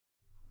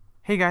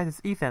Hey guys, it's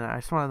Ethan. I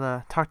just wanted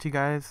to talk to you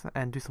guys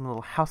and do some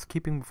little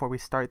housekeeping before we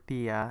start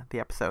the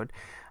episode.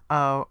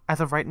 As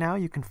of right now,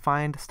 you can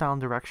find Style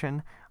and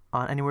Direction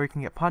on anywhere you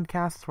can get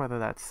podcasts, whether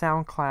that's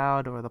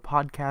SoundCloud or the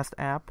podcast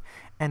app.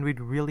 And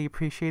we'd really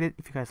appreciate it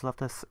if you guys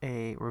left us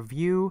a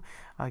review,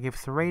 give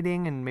us a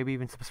rating, and maybe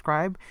even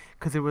subscribe,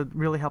 because it would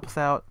really help us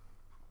out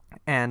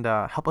and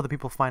help other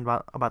people find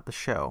about the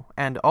show.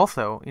 And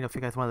also, if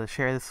you guys wanted to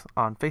share this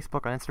on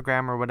Facebook, on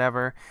Instagram, or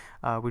whatever,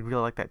 we'd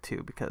really like that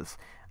too, because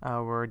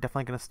we're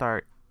definitely going to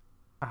start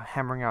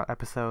hammering out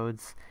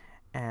episodes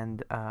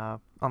and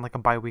on like a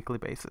bi-weekly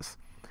basis.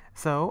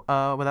 So,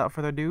 without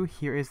further ado,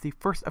 here is the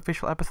first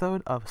official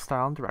episode of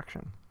Style and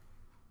Direction.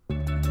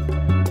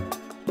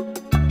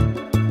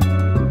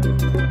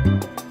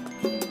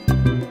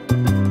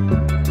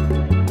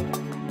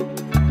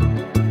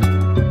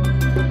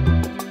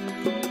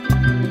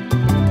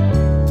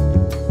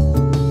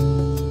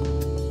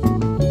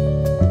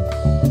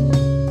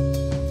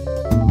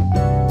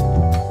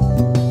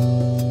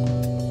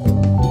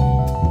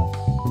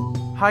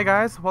 Hi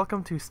guys,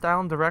 welcome to Style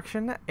and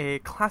Direction, a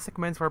classic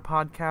menswear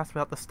podcast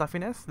without the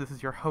stuffiness. This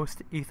is your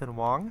host, Ethan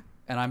Wong.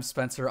 And I'm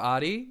Spencer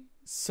Oddie.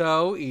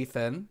 So,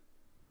 Ethan,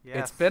 Yes.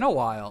 It's been a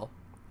while.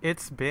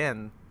 It's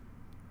been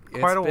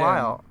quite a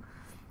while.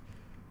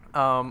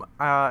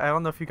 I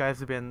don't know if you guys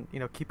have been,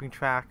 keeping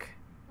track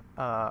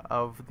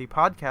of the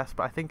podcast,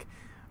 but I think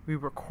we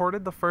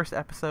recorded the first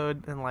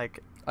episode in like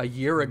A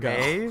year ago.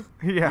 May?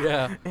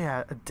 Yeah,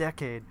 a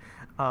decade.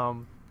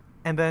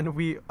 And then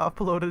we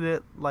uploaded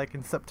it like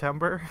in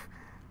September,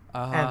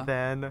 and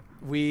then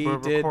we we're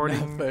did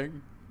recording.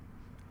 nothing.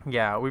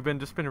 Yeah, we've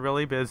just been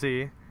really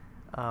busy,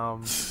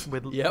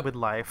 with Yep. with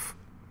life.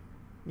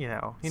 You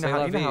know C'est how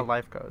la you know how vie.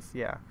 life goes.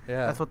 Yeah,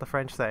 Yeah. that's what the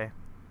French say.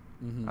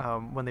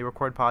 Mhm. When they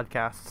record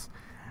podcasts.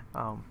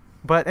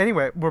 But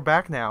anyway, we're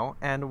back now,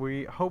 and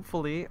we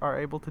hopefully are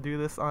able to do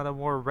this on a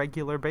more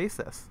regular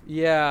basis.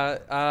 Yeah,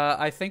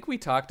 I think we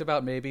talked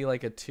about maybe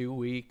like a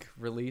 2-week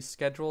release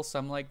schedule,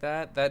 something like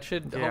that. That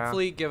should Yeah.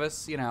 hopefully give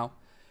us,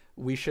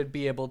 we should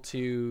be able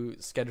to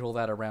schedule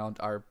that around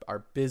our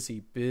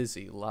busy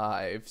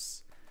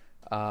lives.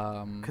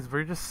 Because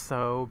we're just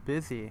so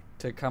busy.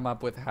 To come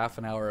up with half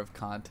an hour of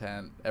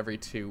content every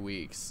 2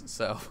 weeks.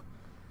 So,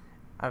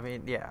 I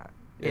mean, yeah.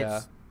 yeah.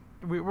 It's,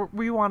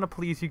 we want to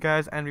please you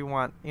guys, and we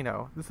want,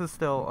 this is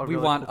still a We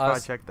really want cool us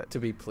project that to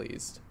be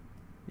pleased.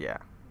 Yeah,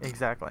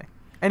 exactly.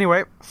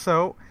 Anyway,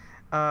 so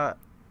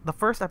the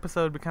first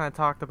episode we kind of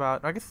talked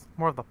about, I guess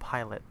more of the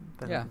pilot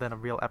than a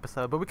real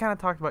episode, but we kind of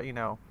talked about,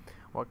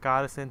 what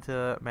got us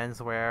into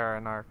menswear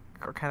and our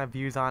kind of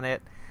views on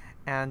it.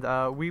 And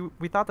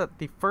we thought that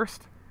the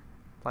first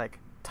like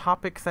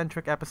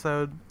topic-centric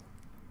episode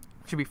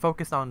should be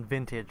focused on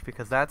vintage,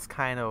 because that's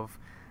kind of,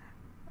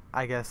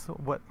 I guess,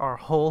 what our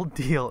whole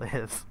deal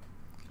is.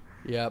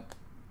 Yep.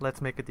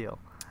 Let's make a deal.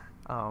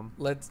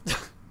 Let's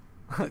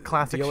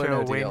Classic Deal or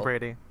show, no Wayne deal.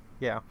 Brady.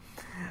 Yeah.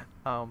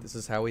 This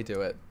is how we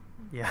do it.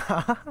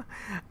 Yeah.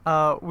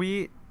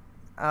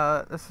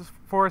 This is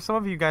for some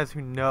of you guys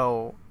who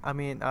know. I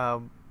mean,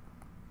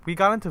 we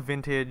got into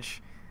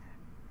vintage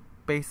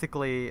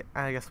basically,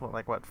 I guess, 4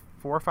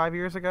 or 5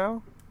 years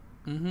ago?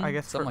 Mm-hmm. I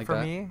guess something like for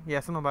that. me.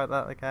 Yeah, something about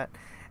that, like that.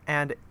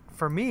 And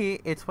for me,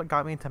 it's what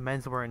got me into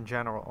menswear in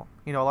general.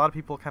 A lot of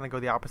people kind of go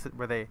the opposite,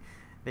 where they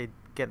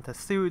get into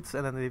suits,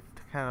 and then they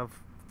kind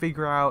of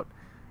figure out,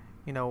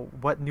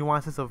 what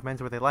nuances of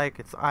menswear they like.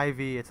 It's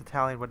Ivy, it's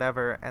Italian,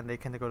 whatever, and they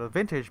kind of go to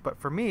vintage. But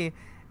for me,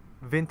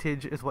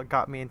 vintage is what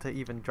got me into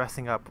even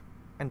dressing up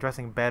and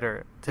dressing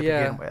better to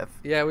begin with.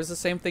 Yeah, it was the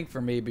same thing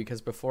for me,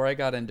 because before I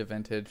got into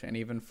vintage, and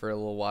even for a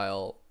little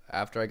while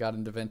after I got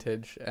into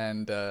vintage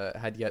and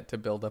had yet to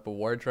build up a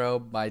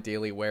wardrobe, my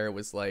daily wear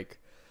was like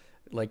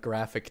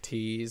graphic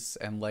tees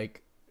and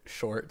like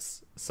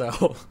shorts.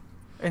 So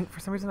And for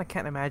some reason, I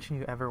can't imagine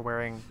you ever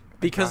wearing a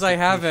because I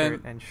graphic t-shirt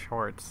haven't and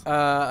shorts.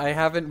 I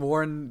haven't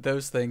worn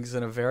those things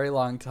in a very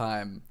long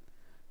time.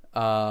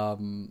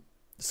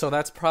 So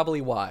that's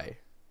probably why.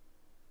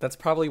 That's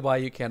probably why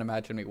you can't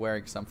imagine me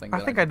wearing something. I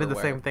That think I I did never the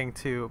wear. same thing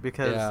too,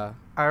 because Yeah.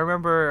 I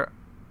remember.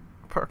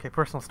 Okay,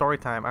 personal story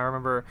time. I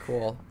remember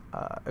Cool.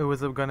 it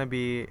was going to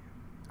be,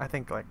 I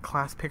think, like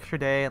class picture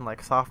day in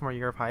like sophomore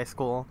year of high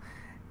school,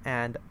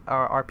 and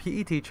our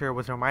PE teacher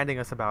was reminding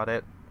us about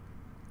it,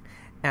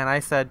 and I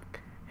said,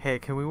 "Hey,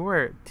 can we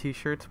wear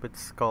t-shirts with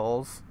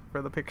skulls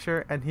for the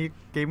picture?" And he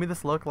gave me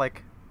this look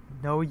like,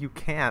 "No, you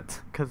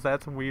can't, because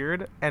that's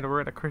weird, and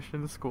we're in a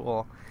Christian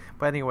school."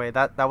 But anyway,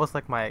 that was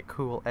like my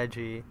cool,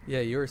 edgy. Yeah,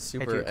 you were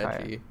super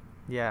attire. edgy.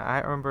 Yeah, I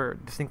remember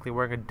distinctly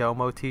wearing a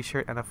Domo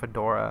t-shirt and a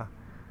fedora.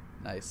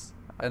 Nice.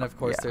 And of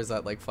course, Yeah. there's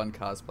that like fun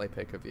cosplay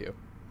pic of you.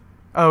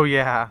 Oh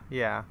yeah,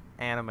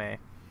 anime.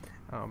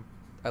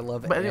 I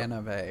love But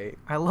anime.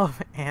 I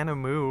love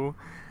animu.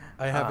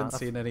 I haven't that's-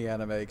 seen any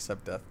anime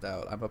except Death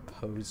Note. I'm a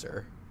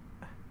poser.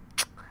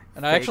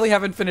 And I Fake. actually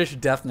haven't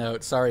finished Death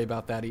Note. Sorry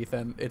about that,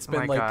 Ethan. It's Oh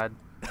been my like god.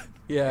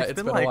 yeah, it's it's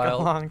been been like a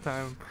while. a long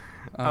time.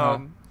 Uh-huh.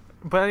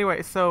 But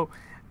anyway, so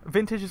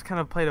vintage has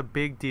kind of played a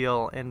big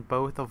deal in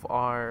both of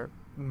our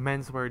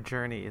menswear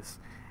journeys,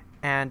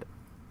 and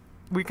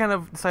we kind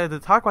of decided to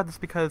talk about this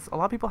because a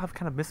lot of people have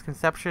kind of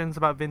misconceptions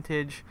about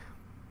vintage.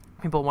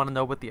 People want to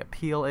know what the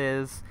appeal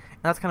is,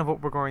 and that's kind of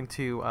what we're going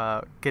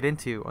to get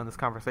into on this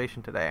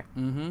conversation today.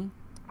 Mm-hmm.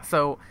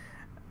 So,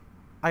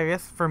 I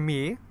guess for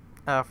me,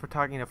 for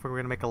talking, if we're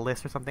going to make a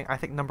list or something, I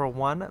think number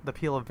one, the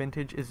appeal of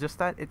vintage is just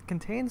that it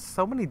contains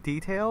so many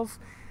details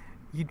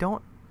you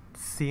don't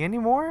see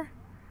anymore.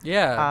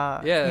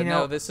 Yeah, you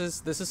know, no, this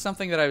is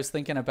something that I was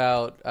thinking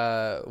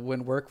about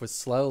when work was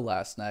slow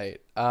last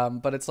night.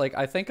 But it's like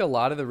I think a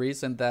lot of the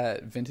reason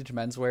that vintage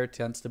menswear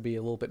tends to be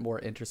a little bit more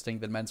interesting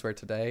than menswear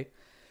today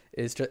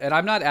is just, and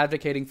I'm not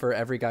advocating for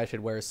every guy should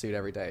wear a suit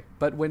every day,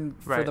 but when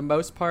for the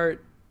most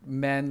part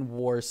men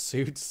wore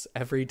suits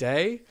every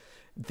day,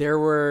 there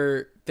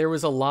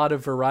was a lot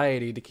of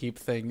variety to keep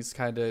things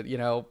kind of, you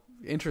know,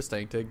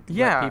 interesting to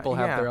let people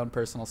have their own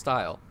personal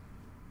style.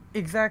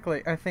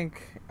 Exactly. I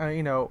think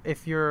you know,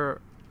 if you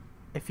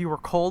were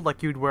cold,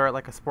 like you'd wear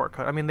like a sport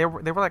coat. I mean, they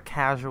were like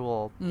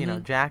casual, you know,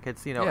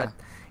 jackets, you know, at,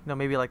 you know,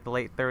 maybe like the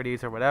late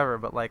 30s or whatever,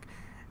 but like,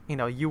 you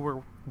know, you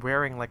were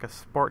wearing like a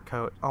sport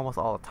coat almost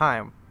all the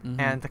time.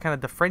 And to kind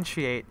of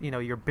differentiate, you know,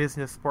 your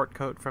business sport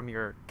coat from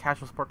your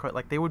casual sport coat,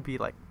 like they would be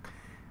like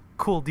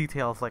cool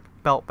details like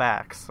belt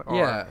backs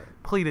or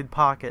pleated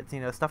pockets, you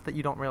know, stuff that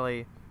you don't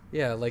really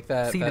like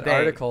that today.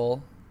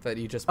 Article that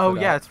you just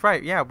put yeah, that's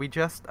right. Yeah, we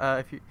just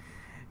if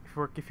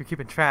you're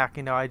keeping track,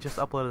 you know, I just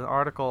uploaded an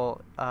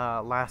article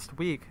last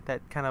week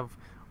that kind of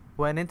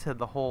went into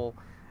the whole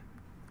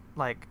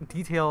like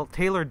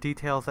tailored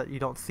details that you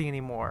don't see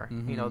anymore.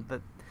 You know,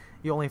 that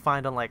you only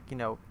find on like, you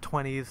know,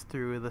 20s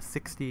through the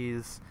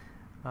 60s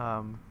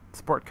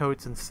sport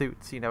coats and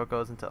suits. You know, it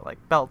goes into like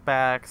belt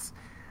backs,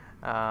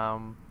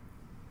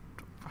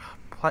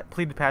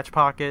 pleated patch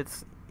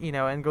pockets, you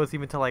know, and goes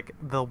even to like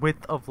the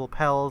width of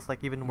lapels,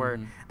 like even where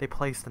they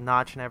place the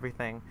notch and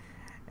everything.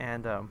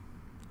 And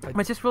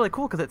it's just really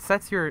cool because it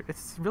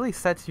really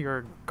sets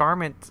your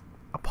garment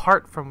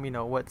apart from, you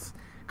know, what's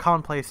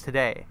commonplace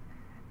today.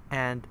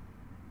 And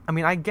I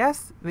mean, I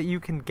guess that you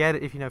can get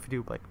it if you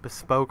do like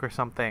bespoke or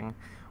something,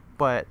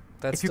 but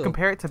if you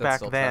compare it to back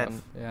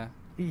then,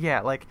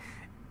 like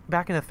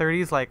back in the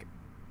 30s, like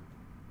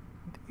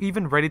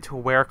even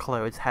ready-to-wear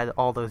clothes had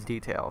all those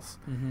details,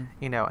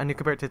 you know, and you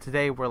compare it to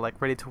today where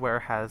like ready-to-wear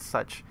has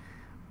such,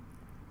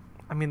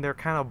 I mean, they're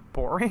kind of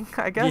boring,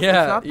 I guess. It's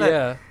not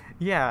that,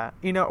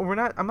 you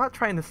know, I'm not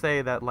trying to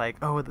say that like,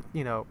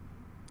 you know,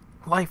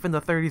 life in the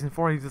 30s and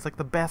 40s is like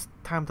the best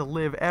time to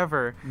live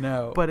ever.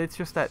 No. But it's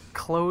just that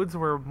clothes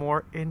were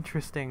more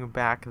interesting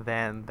back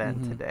then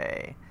than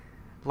today.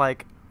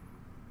 Like,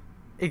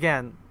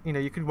 again, you know,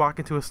 you could walk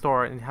into a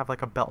store and have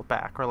like a belt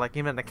back, or like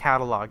even in a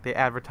catalog they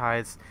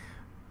advertise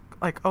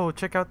like, oh,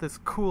 check out this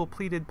cool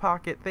pleated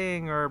pocket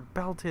thing or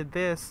belted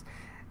this,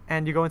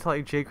 and you go into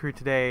like J. Crew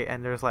today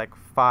and there's like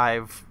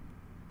 5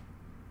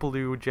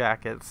 blue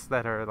jackets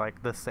that are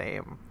like the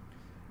same.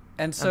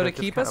 And so to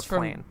keep us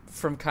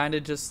from kind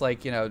of just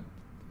like, you know,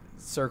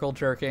 circle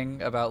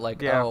jerking about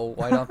like, oh,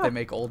 why don't they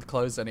make old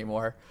clothes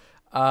anymore?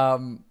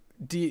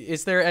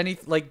 Is there any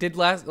like did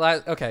last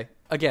okay,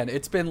 again,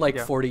 it's been like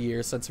 40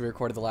 years since we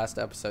recorded the last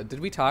episode. Did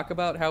we talk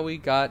about how we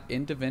got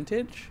into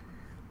vintage?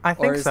 I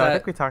think so. I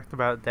think we talked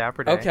about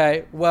Dapper Day.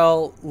 Okay,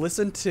 well,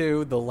 listen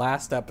to the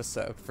last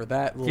episode for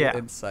that little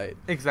insight.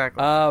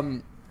 Exactly.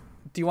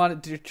 Do you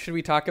want to? Should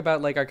we talk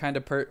about like our kind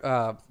of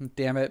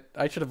damn it!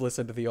 I should have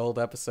listened to the old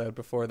episode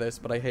before this,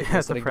 but I hate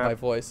listening to my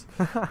voice.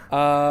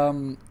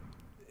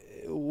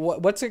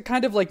 What's a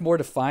kind of like more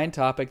defined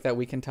topic that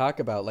we can talk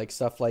about? Like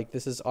stuff like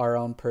this is our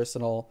own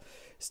personal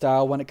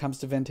style when it comes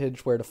to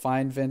vintage, where to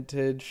find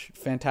vintage,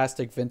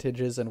 fantastic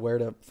vintages, and where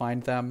to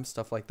find them,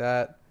 stuff like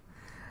that.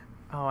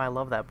 Oh, I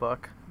love that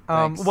book.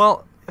 Thanks.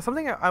 Well,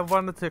 something I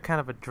wanted to kind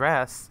of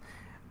address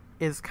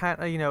is kind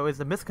of, you know, is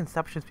the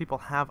misconceptions people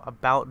have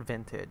about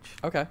vintage.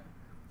 Okay.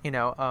 You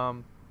know,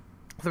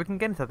 so we can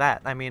get into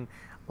that. I mean,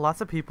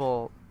 lots of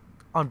people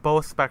on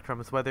both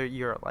spectrums, whether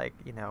you're like,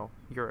 you know,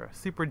 you're a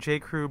super J.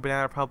 Crew,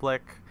 Banana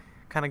Republic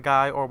kind of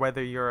guy, or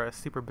whether you're a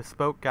super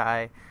bespoke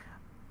guy,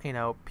 you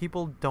know,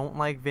 people don't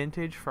like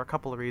vintage for a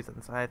couple of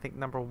reasons. And I think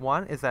number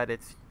one is that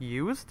it's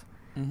used,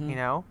 you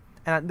know,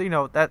 and you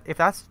know that if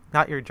that's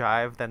not your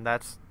jive, then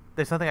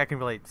there's nothing I can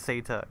really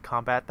say to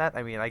combat that.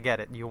 I mean, I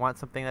get it. You want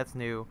something that's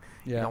new.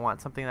 You don't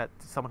want something that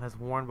someone has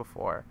worn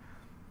before.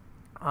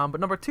 But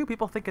number two,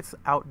 people think it's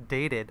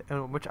outdated,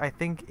 which I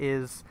think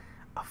is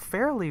a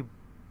fairly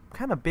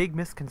kind of big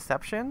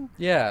misconception.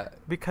 Yeah.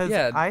 Because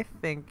I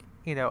think,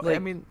 you know, like, I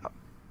mean,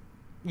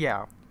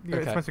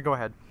 Spencer, go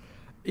ahead.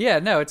 Yeah,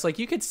 no, it's like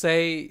you could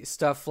say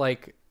stuff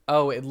like,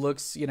 oh, it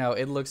looks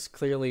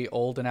clearly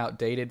old and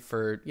outdated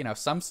for, you know,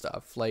 some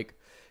stuff. Like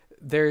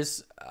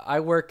I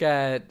work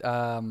at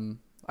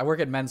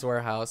Men's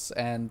Warehouse,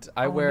 and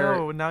I wear.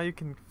 No, now you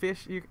can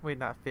fish.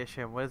 Not fish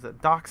him. What is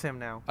it? Dox him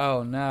now.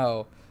 Oh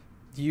no,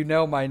 you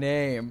know my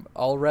name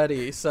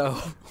already. So,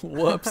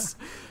 whoops.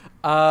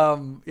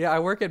 I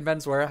work at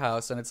Men's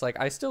Warehouse, and it's like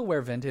I still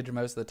wear vintage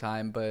most of the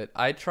time, but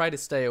I try to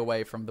stay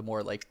away from the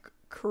more like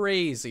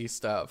crazy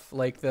stuff.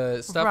 Like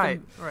the stuff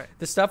right.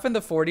 the stuff in the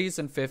 40s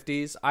and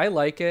 50s. I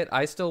like it.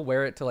 I still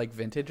wear it to like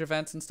vintage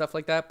events and stuff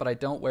like that, but I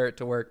don't wear it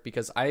to work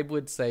because I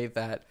would say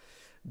that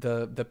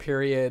the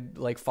period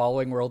like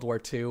following World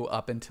War II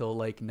up until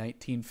like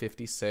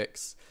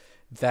 1956,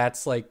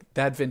 that's like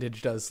that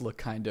vintage does look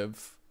kind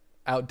of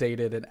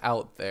outdated and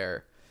out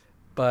there.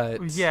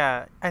 But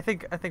Yeah, I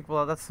think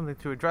well, that's something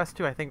to address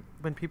too. I think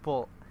when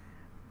people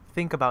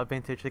think about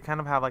vintage, they kind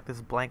of have like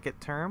this blanket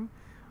term,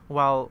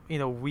 while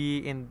we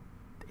in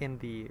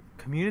the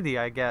community,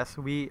 I guess,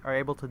 we are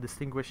able to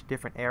distinguish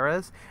different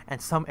eras,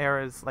 and some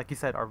eras, like you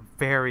said, are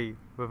very,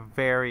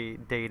 very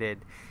dated.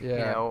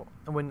 yeah.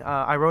 When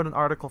I wrote an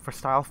article for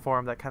Style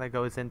Forum that kind of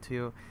goes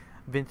into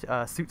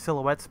suit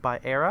silhouettes by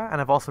era, and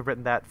I've also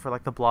written that for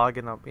like the blog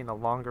in a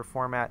longer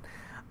format.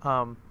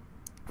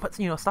 But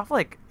stuff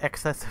like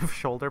excessive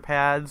shoulder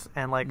pads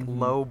and like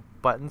low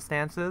button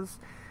stances,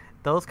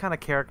 those kind of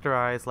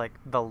characterize like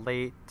the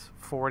late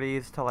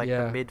 40s to like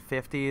the mid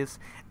 50s,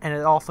 and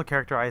it also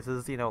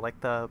characterizes like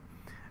the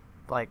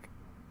like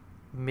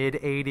mid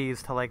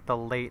 80s to like the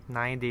late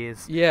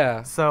 90s.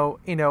 Yeah. So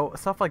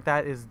stuff like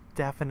that is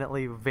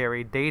definitely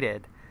very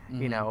dated.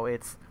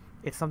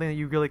 It's something that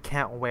you really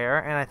can't wear,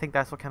 and I think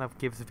that's what kind of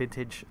gives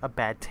vintage a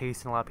bad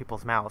taste in a lot of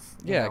people's mouths.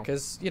 Yeah,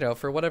 because,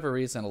 for whatever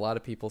reason, a lot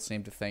of people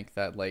seem to think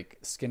that, like,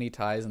 skinny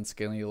ties and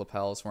skinny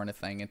lapels weren't a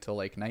thing until,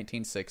 like,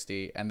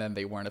 1960, and then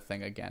they weren't a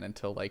thing again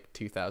until, like,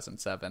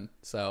 2007,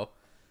 so...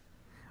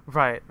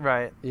 Right.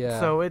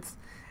 Yeah. So it's,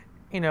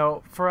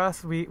 for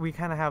us, we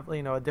kind of have,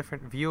 a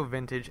different view of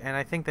vintage, and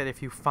I think that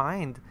if you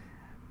find,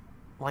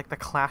 like, the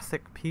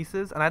classic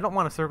pieces, and I don't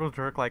want to circle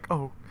jerk, like,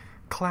 oh,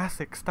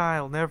 classic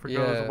style never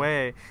goes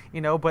away,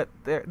 but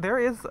there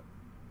is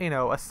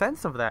a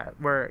sense of that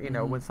where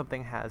when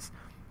something has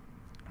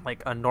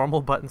like a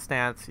normal button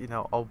stance,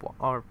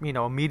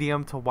 a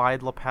medium to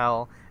wide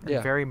lapel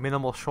and very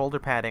minimal shoulder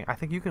padding, I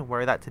think you can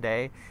wear that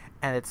today,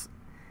 and it's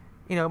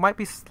it might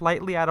be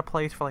slightly out of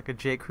place for like a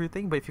J. Crew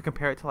thing, but if you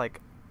compare it to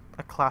like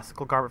a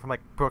classical garment from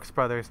like Brooks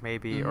Brothers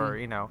maybe, or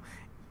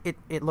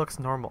it looks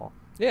normal.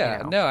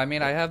 No, I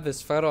mean, I have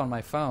this photo on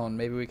my phone.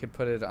 Maybe we could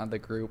put it on the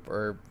group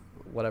or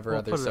whatever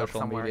other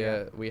social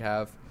media we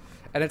have,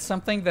 and it's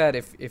something that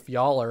if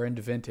y'all are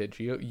into vintage,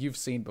 you've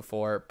seen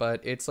before, but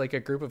it's like a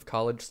group of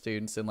college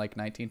students in like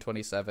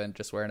 1927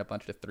 just wearing a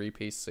bunch of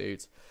 3-piece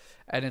suits,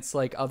 and it's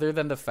like, other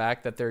than the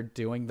fact that they're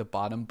doing the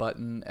bottom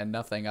button and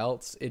nothing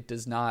else, it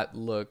does not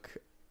look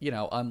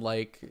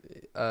unlike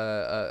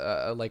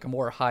like a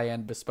more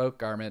high-end bespoke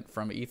garment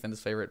from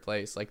Ethan's favorite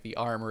place, like the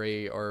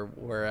Armory or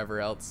wherever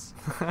else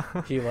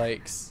he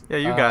likes. Yeah,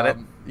 you got it.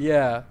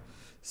 Yeah.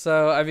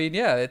 So, I mean,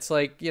 yeah, it's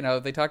like,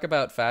 they talk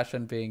about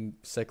fashion being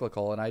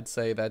cyclical, and I'd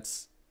say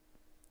that's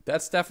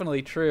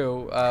definitely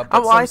true.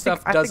 But some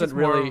stuff doesn't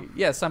really,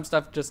 some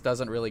stuff just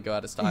doesn't really go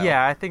out of style.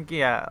 Yeah, I think,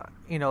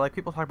 like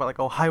people talk about like,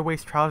 oh,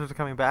 high-waist trousers are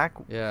coming back.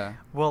 Yeah.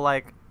 Well,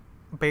 like,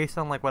 based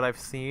on like what I've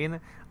seen,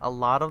 a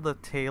lot of the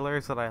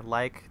tailors that I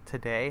like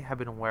today have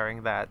been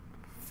wearing that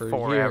for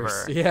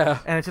forever. Years. Yeah.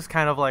 And it's just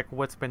kind of like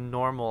what's been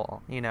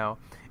normal,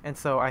 And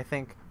so I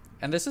think...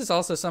 And this is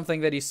also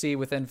something that you see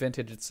within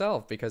vintage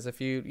itself, because if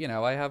you,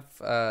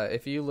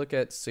 if you look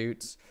at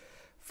suits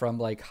from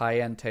like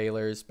high-end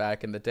tailors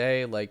back in the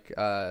day, like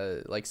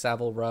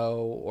Savile Row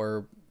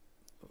or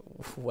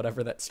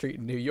whatever that street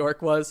in New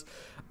York was,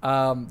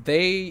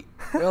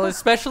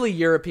 especially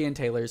European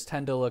tailors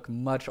tend to look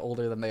much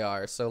older than they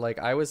are. So like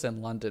I was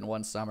in London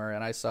one summer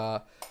and I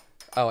saw,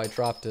 I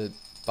dropped a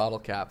bottle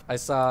cap. I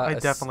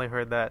definitely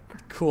heard that.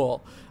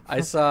 Cool. I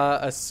saw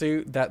a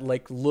suit that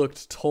like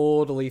looked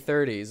totally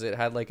 30s. It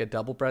had like a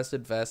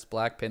double-breasted vest,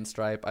 black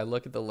pinstripe. I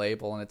look at the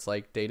label and it's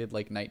like dated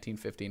like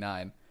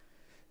 1959,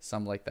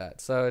 something like that.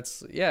 So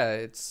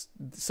it's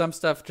some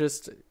stuff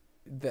just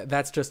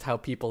that's just how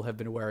people have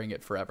been wearing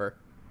it forever.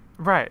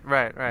 Right.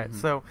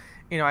 So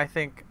I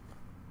think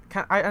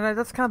and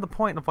that's kind of the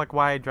point of like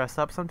why I dress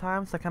up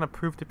sometimes, to kind of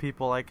prove to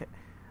people like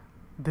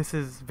this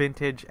is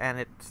vintage and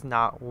it's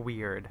not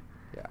weird.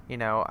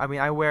 Yeah. I mean,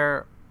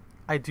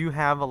 I do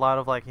have a lot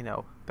of like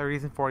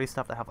 30s and 40s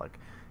stuff that have like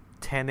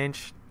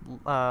 10-inch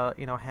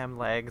hem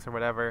legs or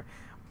whatever,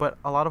 but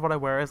a lot of what I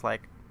wear is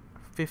like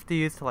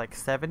 50s to like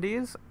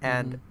 70s,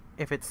 and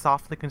if it's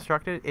softly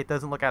constructed, it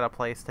doesn't look out of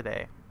place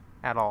today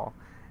at all,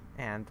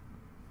 and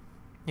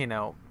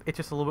it's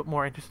just a little bit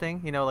more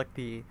interesting. Like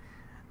the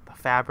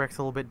fabric's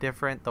a little bit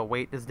different, the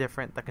weight is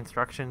different, the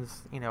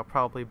construction's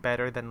probably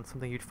better than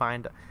something you'd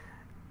find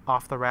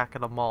off the rack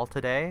at a mall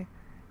today,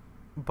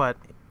 but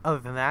other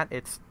than that,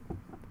 it's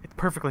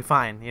perfectly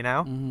fine.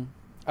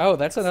 Oh,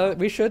 that's another.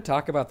 We should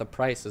talk about the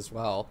price as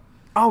well.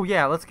 Oh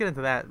yeah, let's get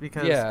into that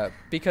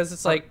because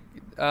it's like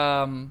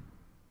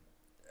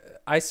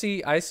I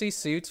see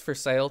suits for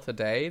sale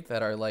today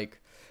that are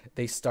like,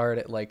 they start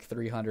at like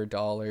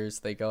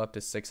 $300, they go up to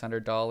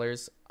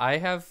 $600. I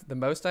have the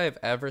most I have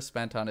ever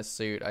spent on a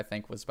suit, I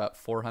think, was about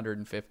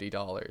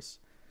 $450.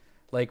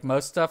 Like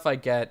most stuff I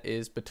get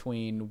is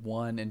between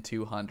 $100 and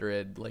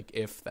 $200, like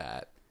if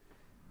that.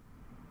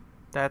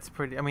 That's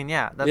pretty. I mean,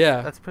 yeah,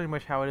 Yeah. that's pretty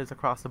much how it is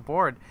across the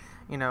board.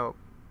 You know,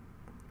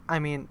 I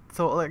mean,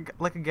 so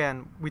like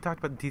again, we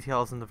talked about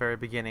details in the very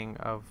beginning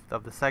of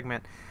the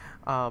segment,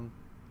 um,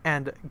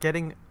 and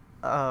getting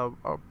a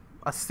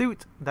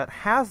suit that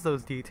has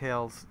those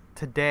details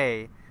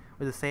today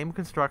with the same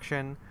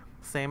construction,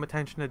 same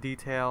attention to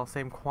detail,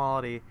 same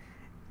quality,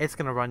 it's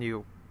gonna run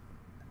you,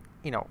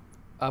 you know,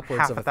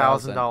 Upwards half of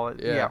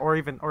 $1,000. Yeah. Or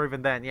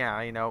even then,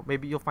 yeah,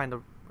 maybe you'll find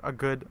a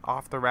good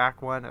off the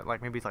rack one at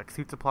like maybe it's like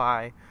Suit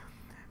Supply,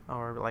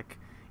 or like,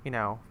 you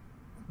know,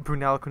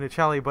 Brunello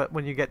Cunichelli. But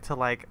when you get to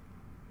like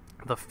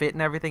the fit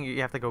and everything, you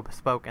have to go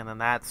bespoke, and then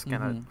that's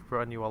gonna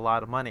run you a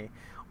lot of money.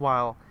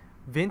 While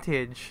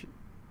vintage,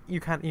 you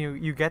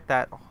get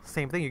that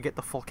same thing. You get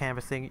the full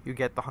canvassing, you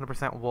get the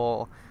 100%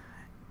 wool,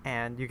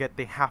 and you get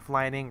the half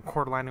lining,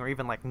 quarter lining, or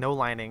even like no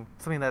lining.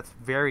 Something that's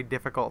very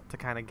difficult to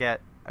kind of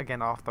get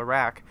again off the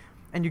rack,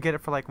 and you get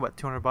it for like what,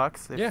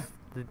 $200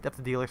 if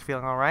the dealer's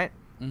feeling all right.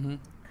 Mm-hmm.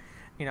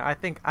 I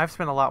think I've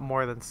spent a lot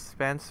more than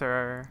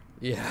Spencer.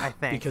 Yeah, I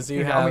think because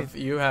you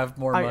have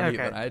more money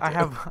than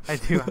I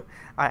do.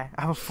 I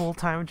have a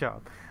full-time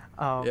job.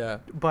 Yeah.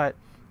 But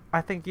I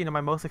think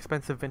my most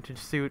expensive vintage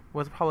suit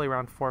was probably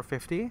around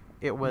 $450.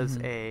 It was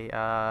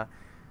a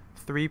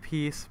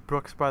 3-piece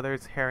Brooks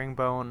Brothers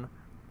herringbone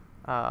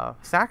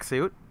sack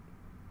suit,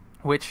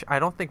 which I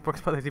don't think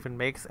Brooks Brothers even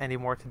makes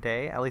anymore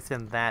today, at least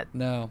in that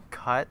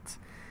cut.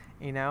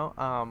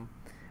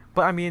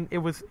 But I mean, it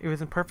was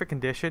in perfect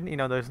condition.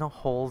 There's no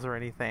holes or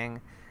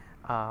anything.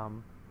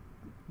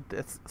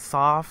 It's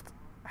soft,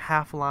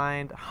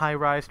 half-lined,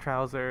 high-rise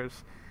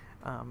trousers.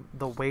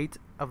 The weight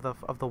of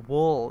the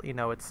wool,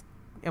 it's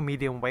a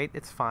medium weight.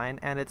 It's fine,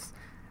 and it's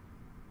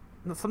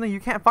something you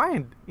can't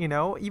find.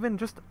 Even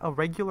just a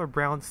regular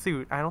brown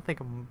suit. I don't think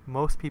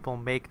most people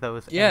make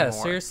those anymore. Yeah,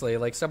 seriously.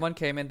 Like, someone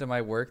came into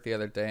my work the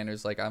other day and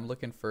was like, "I'm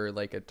looking for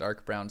like a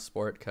dark brown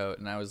sport coat,"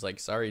 and I was like,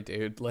 "Sorry,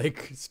 dude.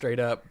 Like, straight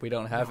up, we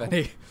don't have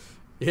any."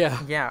 Yeah.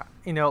 Yeah.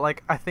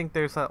 Like, I think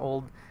there's not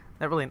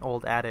really an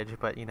old adage,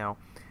 but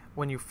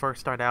when you first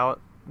start out,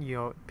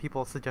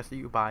 people suggest that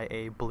you buy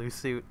a blue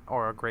suit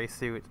or a gray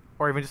suit,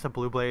 or even just a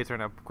blue blazer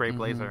and a gray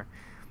blazer,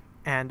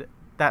 and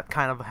that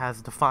kind of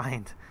has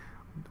defined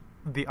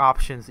the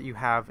options that you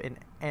have in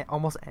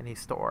almost any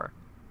store.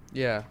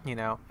 Yeah.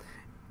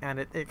 And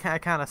it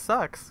kind of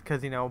sucks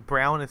because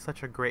brown is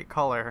such a great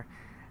color,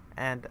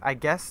 and I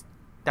guess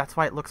that's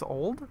why it looks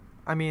old.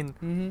 I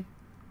mean,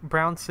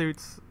 brown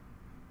suits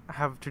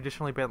have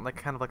traditionally been like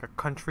kind of like a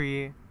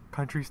country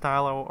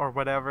style or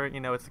whatever.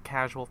 It's a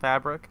casual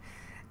fabric,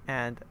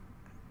 and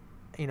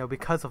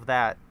because of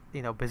that,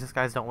 business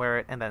guys don't wear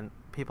it, and then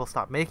people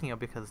stop making it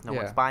because no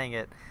one's buying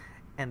it.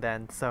 And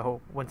then, so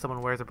when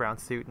someone wears a brown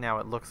suit, now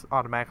it looks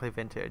automatically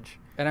vintage.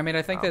 And I mean,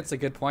 I think that's a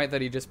good point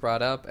that he just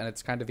brought up, and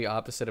it's kind of the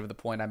opposite of the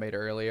point I made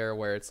earlier,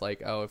 where it's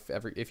like, oh,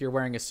 if you're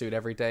wearing a suit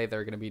every day, there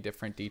are going to be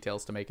different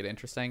details to make it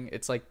interesting.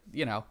 It's like,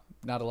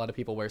 not a lot of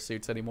people wear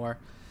suits anymore.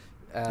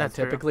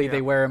 Typically,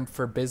 they wear them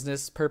for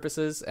business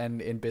purposes,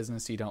 and in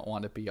business, you don't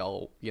want to be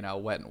all,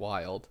 wet and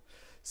wild.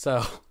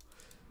 So,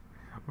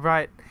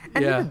 right.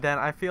 And even then,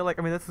 I feel like,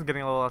 I mean, this is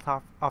getting a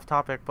little off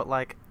topic, but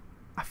like,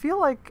 I feel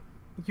like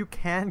you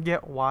can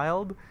get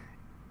wild.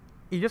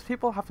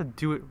 People have to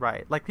do it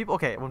right. Like,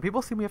 when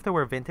people see me have to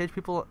wear vintage,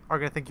 people are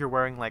gonna think you're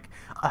wearing like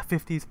a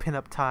 50s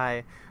pinup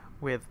tie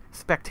with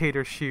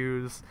spectator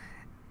shoes,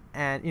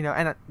 and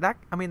and that,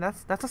 I mean,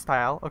 that's a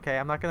style. Okay,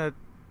 I'm not gonna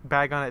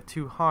bag on it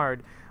too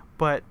hard,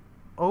 but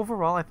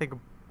overall, I think,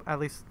 at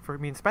least for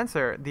me and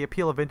Spencer, the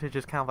appeal of vintage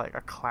is kind of like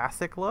a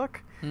classic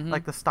look.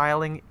 Like, the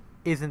styling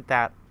isn't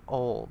that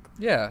old.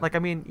 Yeah. Like, I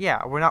mean,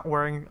 we're not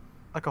wearing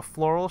like a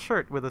floral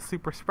shirt with a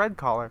super spread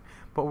collar,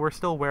 but we're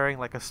still wearing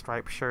like a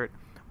striped shirt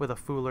with a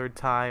foulard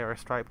tie or a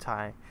striped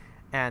tie,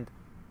 and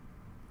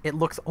it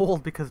looks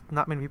old because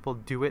not many people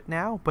do it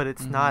now, but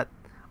it's not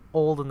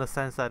old in the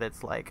sense that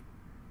it's like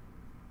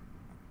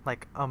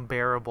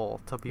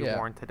unbearable to be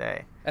worn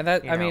today. And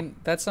that, I mean,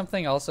 that's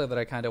something also that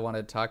I kind of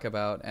wanted to talk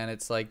about, and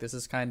it's like, this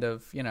is kind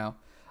of,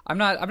 I'm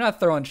not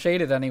throwing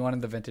shade at anyone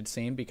in the vintage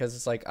scene, because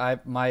it's like,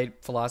 my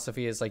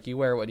philosophy is like, you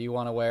wear what you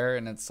want to wear,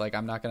 and it's like,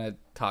 I'm not going to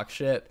talk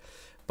shit.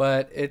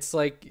 But it's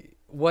like,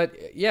 what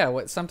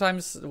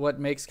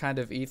makes kind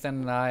of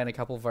Ethan and I and a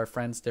couple of our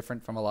friends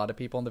different from a lot of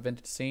people in the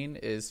vintage scene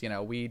is,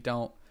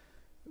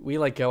 we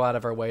like go out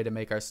of our way to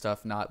make our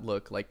stuff not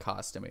look like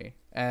costumey.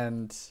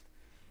 And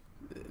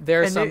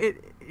there's some,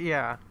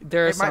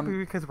 it might be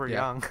because we're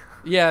young.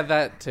 Yeah,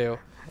 that too.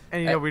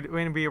 And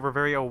we're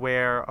very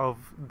aware of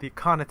the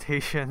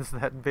connotations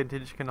that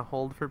vintage can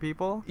hold for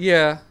people.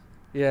 Yeah,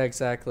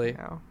 exactly.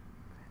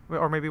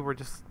 Or maybe we're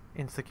just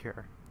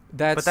insecure.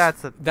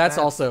 That's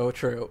also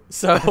true.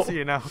 So I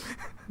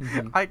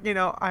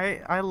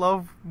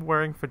love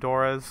wearing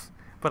fedoras,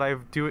 but I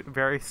do it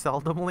very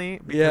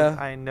seldomly because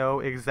I know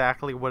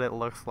exactly what it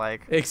looks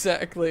like.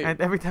 Exactly. And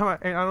every time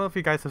I don't know if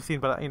you guys have seen,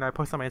 but I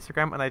post on my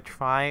Instagram and I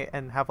try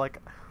and have like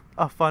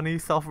a funny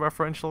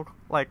self-referential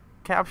like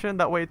caption.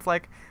 That way it's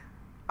like,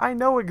 I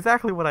know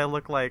exactly what I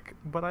look like,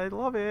 but I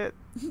love it.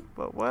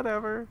 But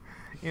whatever,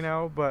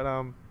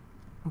 But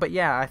But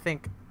yeah, I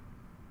think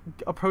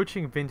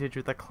approaching vintage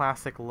with a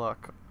classic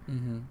look,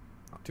 Mm-hmm.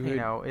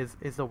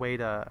 is a way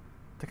to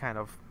kind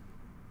of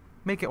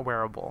make it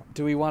wearable.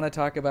 Do we want to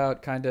talk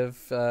about kind of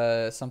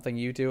something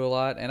you do a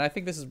lot? And I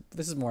think this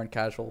is more in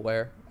casual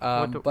wear.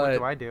 What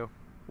do I do?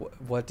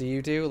 What do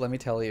you do? Let me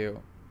tell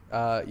you.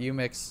 You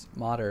mix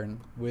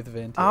modern with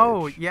vintage.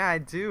 Oh yeah, I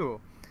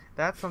do.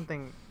 That's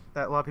something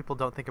that a lot of people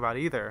don't think about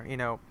either.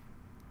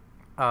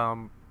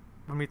 Um,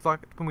 when we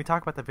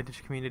talk about the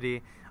vintage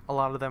community, a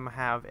lot of them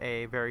have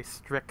a very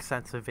strict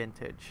sense of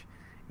vintage.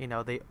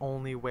 They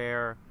only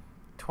wear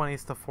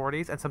 20s to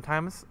 40s, and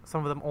sometimes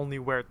some of them only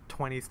wear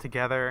 20s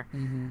together,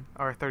 Mm-hmm.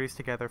 or 30s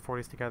together,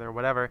 40s together, or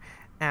whatever.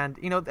 And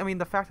I mean,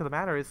 the fact of the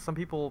matter is, some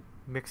people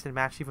mixed and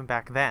matched even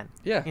back then.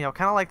 Yeah.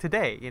 Kind of like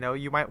today.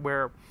 You might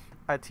wear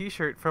a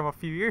T-shirt from a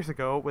few years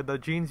ago with the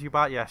jeans you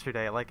bought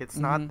yesterday. Like, it's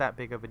Mm-hmm. not that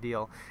big of a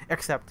deal,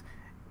 except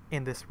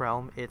in this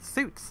realm, it's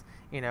suits.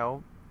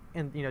 During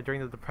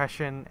the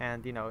Depression,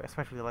 and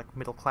especially like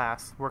middle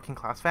class, working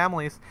class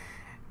families,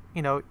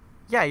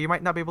 yeah, you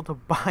might not be able to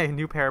buy a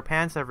new pair of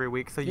pants every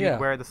week, so you Yeah.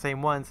 wear the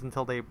same ones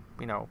until they,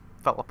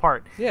 fell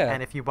apart. Yeah.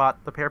 And if you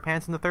bought the pair of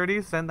pants in the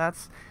 30s, then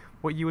that's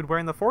what you would wear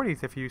in the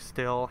 40s if you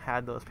still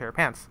had those pair of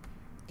pants.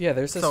 Yeah,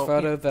 there's this So,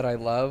 photo that I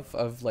love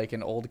of like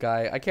an old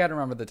guy. I can't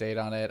remember the date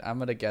on it. I'm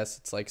gonna guess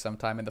it's like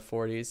sometime in the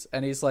 40s,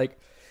 and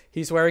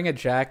he's wearing a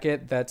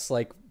jacket that's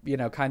like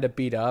kind of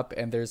beat up,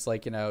 and there's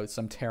like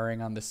some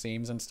tearing on the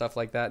seams and stuff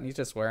like that, and he's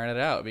just wearing it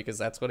out because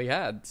that's what he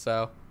had.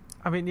 So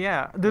I mean,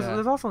 yeah. There's Yeah.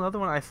 there's also another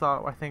one I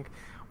saw, I think,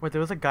 where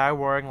there was a guy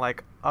wearing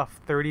like a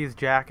 30s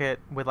jacket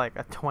with like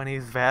a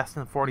 20s vest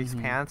and 40s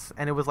Mhm. pants,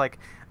 and it was like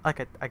I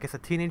guess a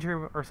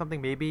teenager or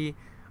something, maybe,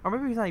 or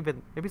maybe he's not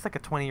even, maybe he's like a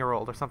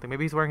 20-year-old or something.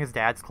 Maybe he's wearing his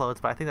dad's clothes,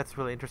 but I think that's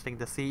really interesting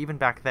to see even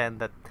back then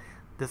that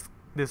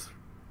this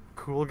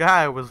cool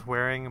guy was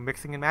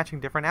mixing and matching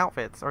different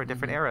outfits or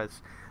different Mhm.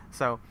 eras.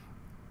 So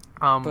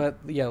but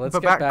yeah, let's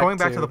but get back going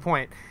back to to the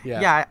point,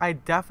 Yeah. I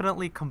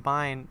definitely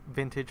combine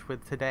vintage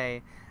with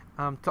today,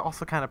 to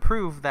also kind of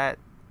prove that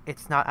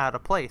it's not out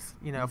of place.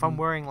 If I'm Mhm.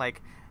 wearing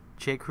like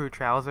J. Crew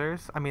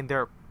trousers, I mean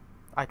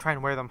I try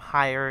and wear them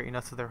higher,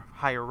 so they're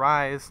higher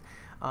rise.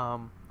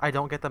 I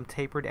don't get them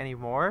tapered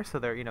anymore, so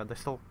they're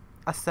still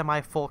a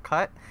semi-full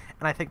cut,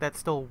 and I think that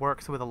still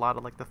works with a lot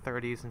of like the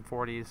 30s and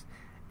 40s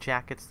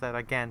jackets that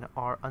again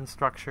are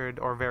unstructured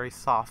or very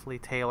softly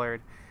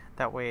tailored.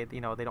 That way, they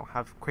don't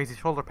have crazy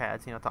shoulder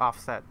pads, to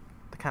offset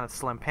the kind of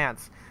slim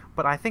pants.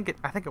 But I think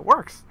it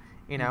works.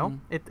 Mhm.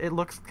 It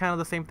looks kind of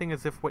the same thing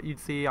as if what you'd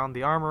see on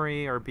the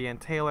Armory or B.N.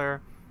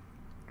 Taylor.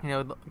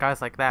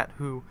 Guys like that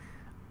who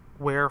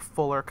wear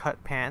fuller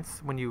cut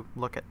pants when you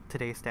look at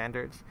today's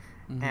standards,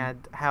 Mhm.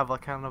 and have a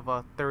kind of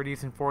a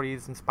 30s and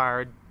 40s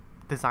inspired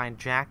design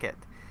jacket,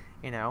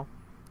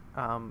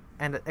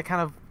 and it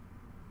kind of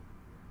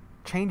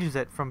changes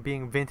it from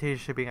being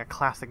vintage to being a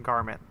classic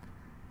garment.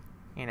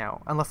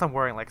 Unless I'm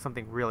wearing like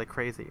something really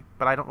crazy,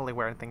 but I don't really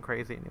wear anything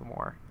crazy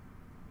anymore.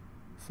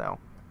 So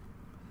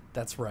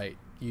That's right.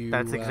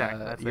 That's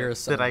exactly that's You're it.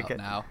 a Did I sellout get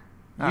now.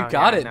 Oh, You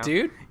got yeah, it, no.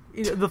 dude.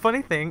 The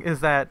funny thing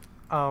is that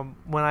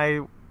when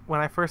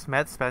I first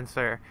met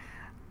Spencer,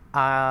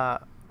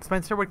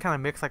 Spencer would kind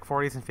of mix like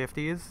 40s and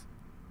 50s,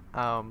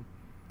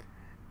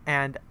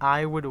 and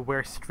I would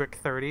wear strict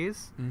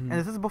 30s. Mhm. And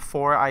this is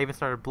before I even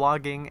started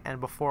blogging and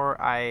before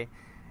I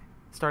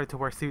started to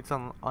wear suits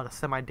on a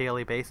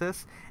semi-daily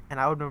basis. And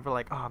I would remember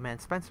like, oh man,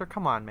 Spencer,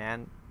 come on,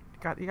 man.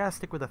 You gotta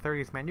stick with the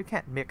 30s, man. You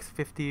can't mix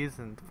 50s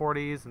and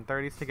 40s and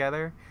 30s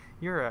together.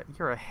 You're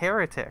a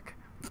heretic.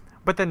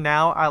 But then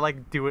now I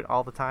like do it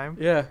all the time.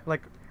 Yeah.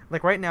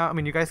 Like right now, I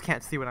mean, you guys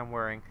can't see what I'm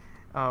wearing,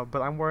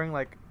 but I'm wearing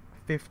like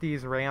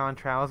 50s rayon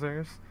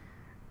trousers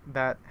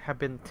that have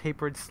been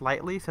tapered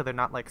slightly, so they're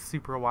not like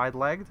super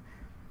wide-legged,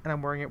 and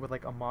I'm wearing it with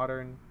like a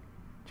modern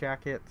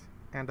jacket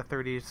and a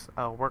 30s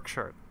work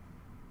shirt.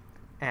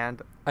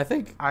 And I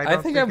think I I don't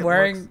think think I'm it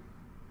wearing looks-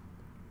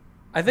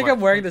 I think What?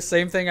 I'm wearing the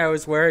same thing I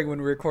was wearing when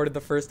we recorded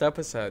the first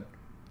episode.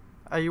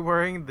 Are you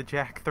wearing the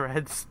Jack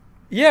Threads?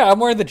 Yeah, I'm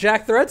wearing the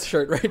Jack Threads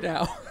shirt right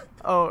now.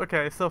 Oh,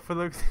 okay. So for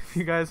those of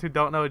you guys who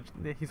don't know,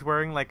 he's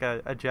wearing like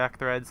a Jack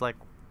Threads like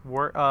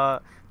loop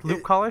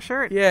collar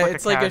shirt. Yeah,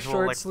 it's like a casual,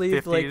 short like,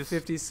 sleeve, like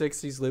 50s. 50s,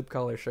 60s loop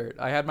collar shirt.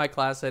 I had my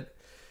class at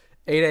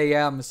 8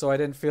 a.m., so I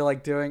didn't feel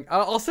like doing.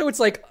 Also, it's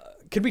like,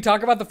 could we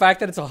talk about the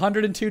fact that it's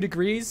 102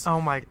 degrees Oh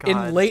my god!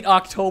 in late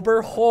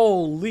October?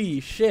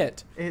 Holy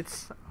shit!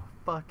 It's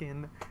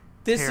fucking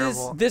This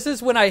terrible. this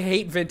is when I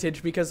hate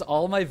vintage because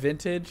all my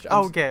vintage.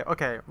 Okay.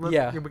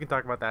 Yeah. We can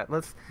talk about that.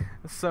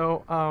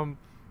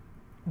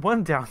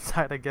 One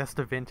downside, I guess,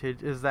 to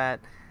vintage is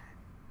that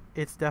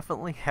it's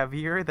definitely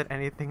heavier than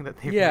anything that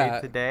they've Yeah,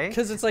 made today.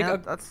 because it's like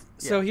And that's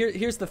So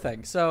here's the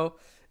thing. So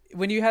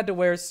when you had to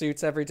wear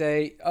suits every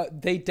day,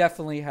 they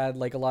definitely had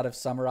like a lot of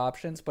summer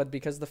options, but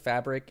because the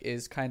fabric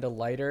is kind of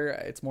lighter,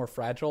 it's more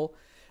fragile.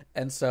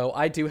 And so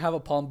I do have a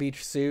Palm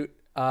Beach suit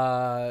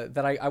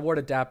that I wore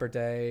to Dapper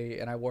Day,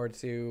 and I wore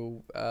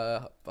to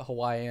a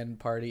Hawaiian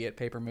party at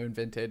Paper Moon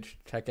Vintage.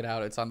 Check it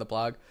out; it's on the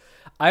blog.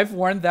 I've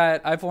worn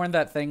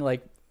that thing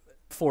like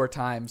 4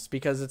 times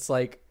because it's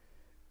like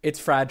it's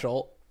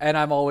fragile, and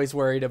I'm always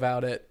worried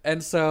about it.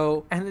 And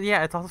so, And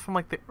yeah, it's also from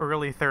like the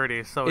early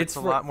 30s, so it's a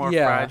It's lot more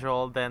yeah.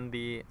 fragile than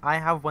the. I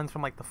have ones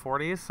from like the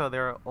 40s, so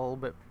they're a little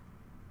bit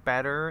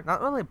better.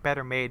 Not really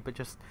better made, but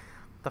just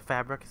the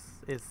fabric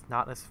is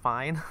not as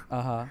fine.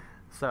 uh-huh.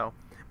 So,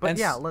 but And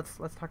yeah, let's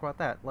talk about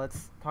that.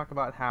 Let's talk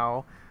about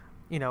how,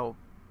 you know,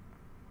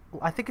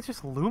 I think it's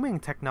just looming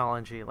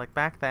technology. Like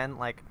back then,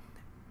 like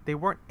they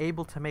weren't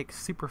able to make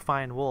super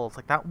fine wools.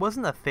 Like that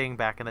wasn't a thing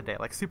back in the day.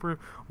 Like super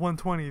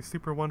 120s,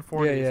 super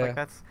 140s. Yeah, yeah.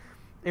 Like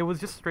it was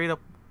just straight up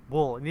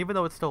wool. And even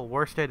though it's still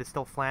worsted, it's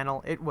still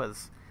flannel. It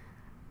was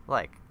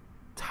like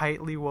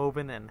tightly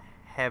woven and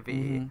heavy.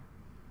 Mm-hmm.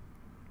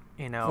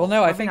 You know. Well,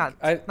 no, I Maybe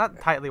think not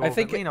tightly woven. I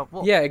think but, you know.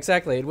 Well, yeah,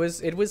 exactly.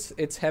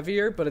 It's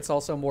heavier, but it's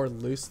also more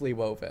loosely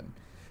woven,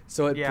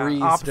 so it Yeah,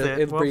 breathes. opposite.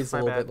 It Whoops, breathes a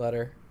my little bad. bit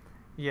better.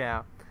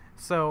 Yeah.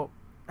 So,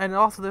 and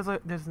also there's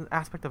an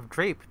aspect of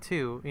drape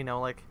too. You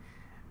know, like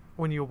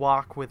when you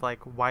walk with like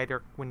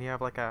wider, when you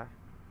have like a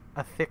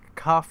thick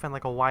cuff and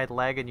like a wide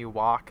leg and you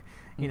walk,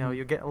 you know, Mhm.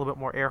 you get a little bit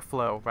more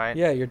airflow, right?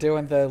 Yeah, you're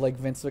doing the like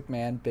Vince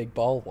McMahon big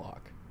ball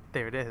walk.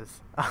 There it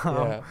is.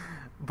 Yeah.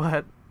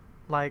 But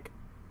like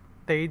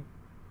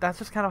that's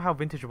just kind of how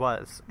vintage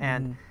was.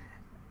 And Mhm.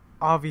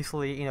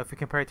 obviously, you know, if you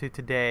compare it to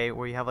today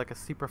where you have like a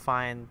super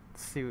fine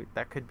suit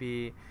that could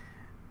be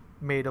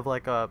made of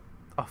like a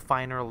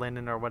finer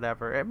linen or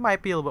whatever, it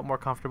might be a little bit more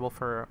comfortable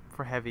for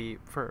heavy,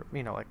 for,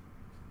 you know, like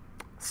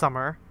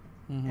summer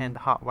Mhm. and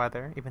hot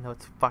weather, even though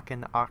it's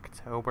fucking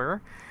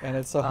October. And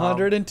it's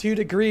 102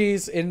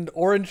 degrees in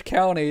Orange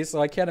County,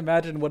 so I can't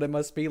imagine what it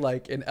must be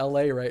like in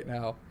LA right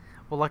now.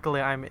 Well,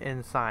 luckily I'm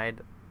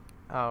inside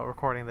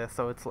recording this,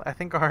 so it's, I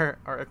think our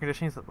air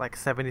conditioning is at like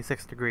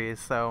 76 degrees,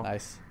 so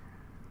Nice.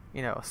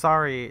 you know,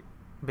 sorry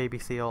baby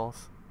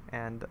seals,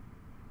 and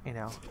you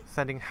know,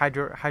 sending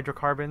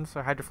hydrocarbons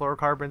or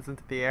hydrofluorocarbons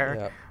into the air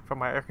Yeah. from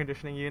my air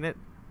conditioning unit.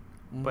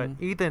 But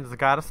Mhm. Ethan's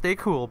gotta stay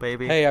cool,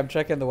 baby. Hey, I'm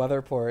checking the weather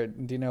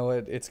report. Do you know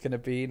what it's going to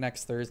be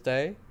next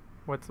Thursday?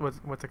 What's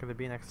it gonna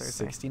be next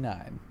Thursday?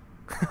 69.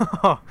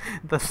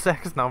 The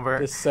sex number.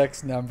 The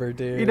sex number,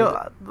 dude. You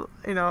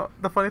know,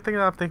 the funny thing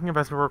that I'm thinking of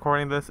as we're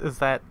recording this is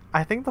that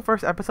I think the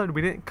first episode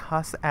we didn't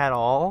cuss at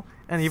all,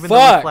 and even though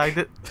we Fuck! flagged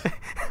it,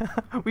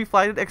 we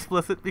flagged it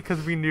explicit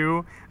because we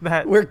knew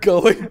that We're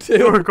going to.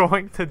 we were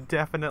going to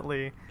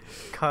definitely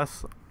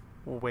cuss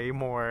way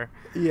more.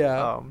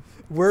 Yeah. Um,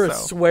 We're so.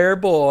 swear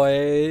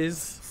boys.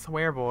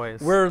 Swear boys.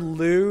 We're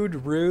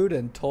lewd, rude,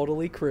 and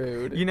totally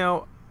crude. You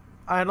know,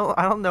 I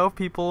don't know if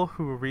people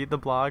who read the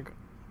blog,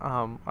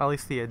 or at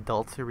least the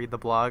adults who read the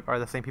blog, are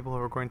the same people who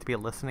are going to be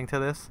listening to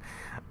this.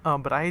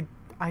 But I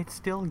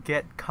still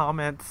get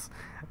comments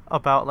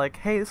about like,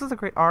 hey, this is a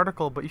great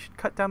article, but you should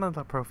cut down on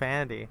the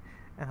profanity.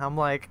 And I'm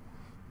like,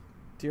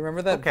 Do you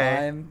remember that Okay.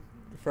 Vine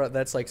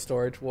that's like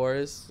Storage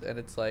Wars? And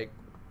it's like,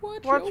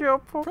 watch your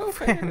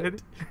profanity.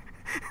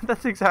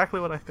 That's exactly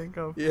what I think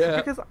of. Yeah.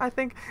 Because I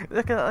think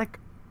like,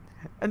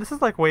 and this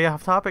is like way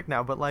off topic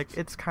now, but like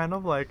it's kind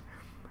of like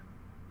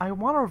I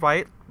want to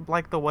write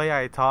like the way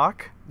I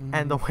talk,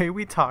 and the way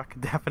we talk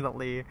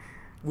definitely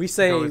We goes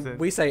say in.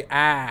 we say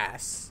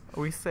ass.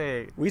 We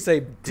say We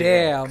say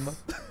damn.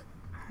 dicks.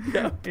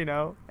 Yeah. You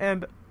know,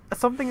 and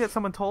something that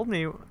someone told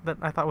me that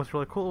I thought was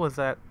really cool was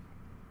that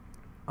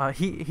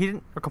he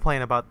didn't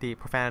complain about the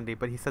profanity,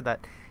 but he said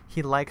that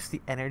he likes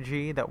the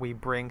energy that we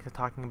bring to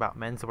talking about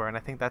menswear, and I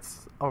think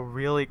that's a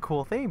really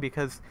cool thing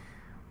because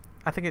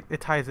I think it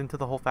ties into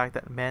the whole fact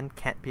that men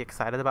can't be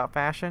excited about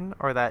fashion,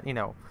 or that, you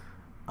know,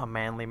 a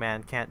manly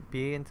man can't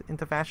be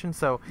into fashion,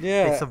 so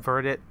Yeah. they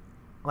subvert it,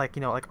 like,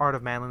 you know, like Art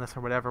of Manliness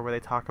or whatever, where they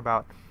talk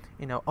about,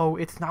 you know, oh,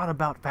 it's not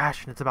about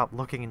fashion, it's about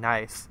looking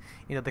nice.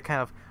 You know, they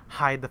kind of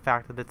hide the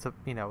fact that it's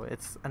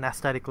it's an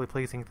aesthetically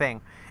pleasing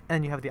thing. And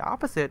then you have the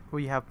opposite,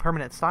 where you have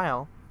Permanent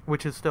Style,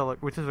 which is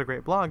a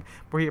great blog,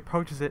 where he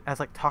approaches it as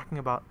like talking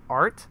about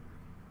art.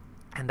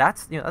 And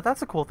that's, you know,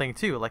 that's a cool thing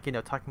too, like, you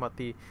know, talking about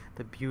the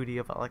beauty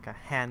of like a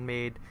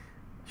handmade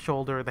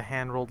shoulder, the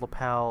hand rolled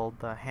lapel,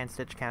 the hand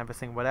stitched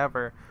canvassing,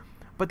 whatever.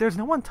 But there's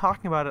no one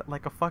talking about it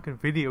like a fucking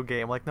video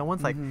game. Like, no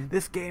one's like,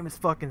 this game is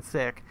fucking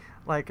sick.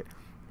 Like,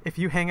 if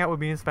you hang out with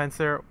me and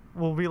Spencer,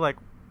 we'll be like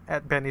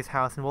at Benny's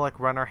house and we'll like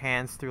run our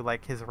hands through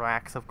like his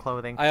racks of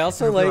clothing. I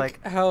also and we'll be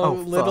like how "Oh,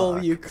 little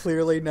fuck." you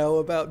clearly know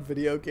about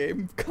video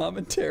game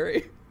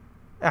commentary.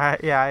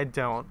 Yeah, I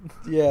don't.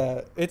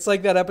 Yeah, it's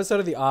like that episode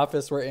of The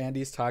Office where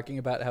Andy's talking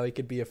about how he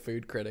could be a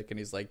food critic, and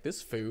he's like,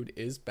 "This food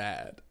is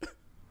bad."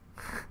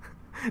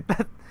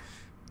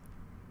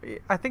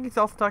 I think he's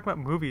also talking about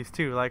movies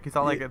too. Like, he's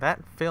all like,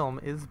 that film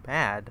is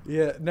bad.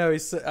 Yeah, no,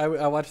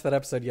 I watched that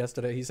episode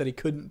yesterday. He said he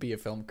couldn't be a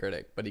film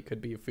critic, but he could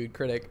be a food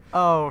critic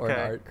Oh, or okay. an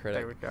art critic.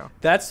 There we go.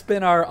 That's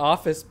been our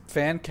Office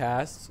fan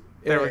cast.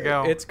 There we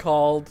go. It's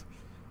called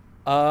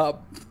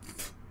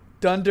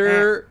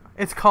Dunder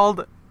It's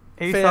called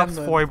Aesop's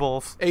Famine.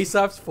 Foibles.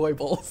 Aesop's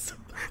Foibles.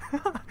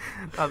 Deep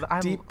Oh,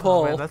 man,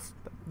 pull.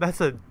 that's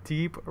a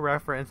deep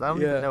reference. I don't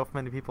Yeah. even know if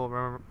many people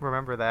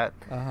remember that.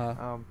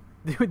 Uh-huh.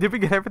 Did we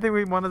get everything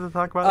we wanted to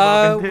talk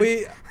about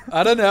vintage?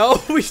 I don't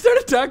know. We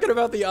started talking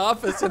about The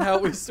Office and how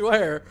we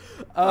swear.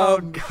 Oh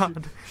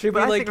God! Should But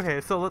we I like? think,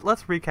 okay, so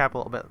let's recap a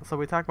little bit. So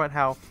we talked about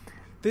how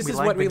This we is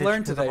like what we vintage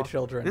learned because today, of all-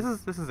 children.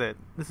 This is it.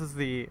 This is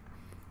the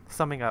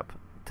summing up.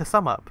 To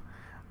sum up,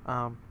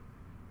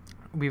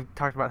 we've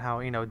talked about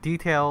how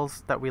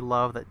details that we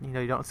love that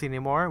you don't see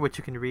anymore, which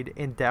you can read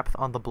in depth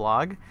on the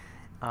blog.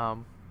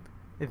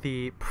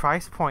 The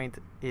price point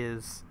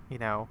is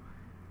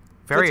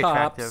very The tops.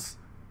 attractive.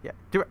 Yeah,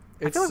 I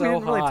It's feel like we so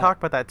didn't really hot. talk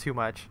about that too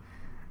much.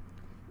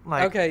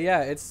 Like, Okay,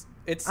 yeah, it's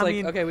I like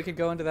mean- okay, we could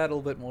go into that a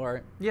little bit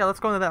more. yeah, let's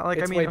go into that. Like,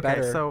 It's I mean, way okay,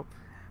 better. so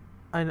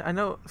I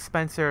know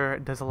Spencer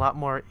does a lot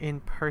more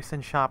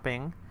in-person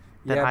shopping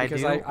than Yeah, I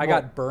because do. I Well,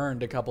 got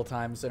burned a couple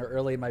times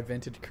early in my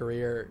vintage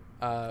career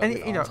And,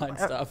 with you know, online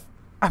stuff.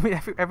 I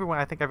mean, everyone.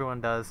 I think everyone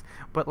does.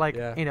 But like,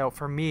 Yeah.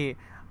 for me,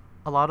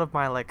 a lot of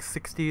my like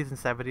 '60s and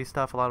 '70s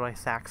stuff, a lot of my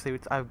sack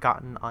suits, I've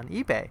gotten on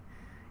eBay.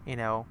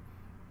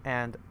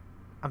 And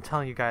I'm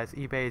telling you guys,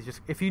 eBay is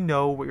just, if you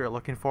know what you're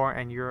looking for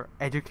and you're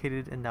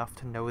educated enough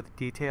to know the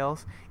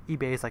details,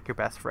 eBay is like your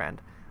best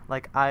friend.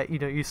 Like,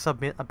 you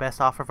submit a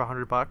best offer for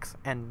 $100,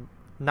 and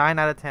 9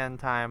 out of 10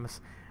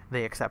 times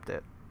they accept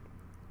it.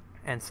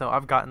 And so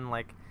I've gotten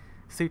like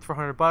suits for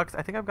 $100.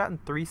 I think I've gotten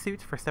 3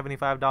 suits for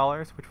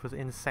 $75, which was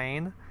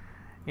insane.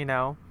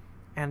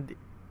 And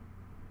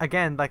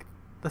again, like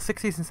the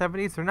 '60s and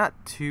 '70s, they're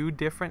not too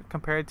different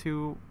compared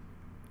to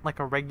like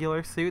a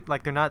regular suit.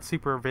 Like, they're not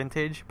super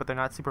vintage, but they're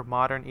not super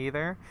modern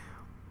either.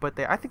 But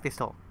I think they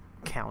still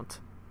count,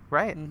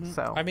 right? Mhm.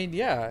 So I mean,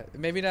 yeah,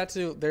 maybe not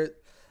to there.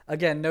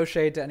 Again, no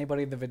shade to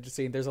anybody in the vintage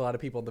scene. There's a lot of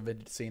people in the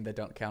vintage scene that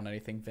don't count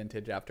anything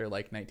vintage after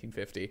like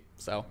 1950.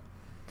 So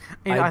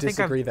I think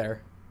disagree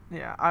there.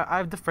 Yeah,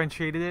 I've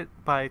differentiated it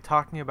by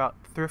talking about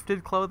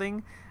thrifted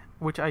clothing,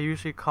 which I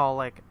usually call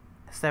like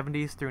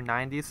 70s through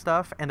 90s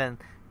stuff, and then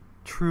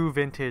true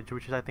vintage,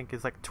 which I think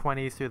is like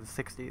 20s through the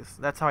 60s.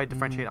 That's how I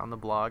differentiate on the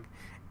blog.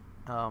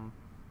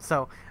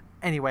 So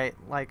anyway,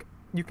 like,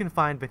 you can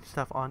find vintage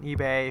stuff on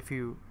eBay if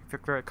you're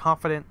very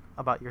confident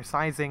about your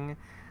sizing,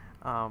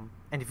 and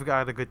if you've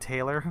got a good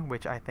tailor,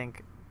 which I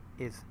think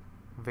is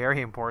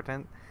very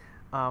important.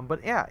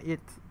 But yeah,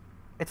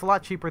 it's a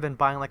lot cheaper than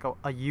buying like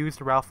a used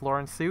Ralph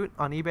Lauren suit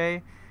on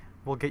eBay.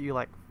 Will get you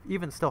like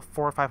even still $400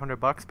 or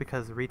 $500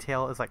 because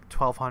retail is like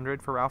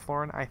 $1,200 for Ralph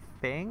Lauren, I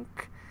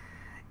think.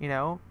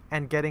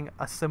 And getting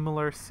a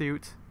similar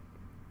suit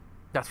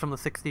that's from the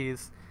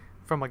 '60s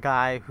from a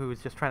guy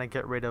who's just trying to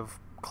get rid of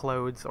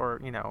clothes or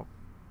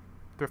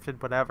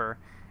thrifted whatever,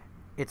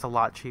 it's a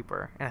lot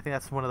cheaper. And I think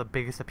that's one of the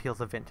biggest appeals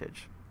of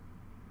vintage.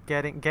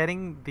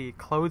 Getting the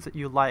clothes that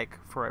you like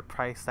for a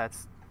price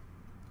that's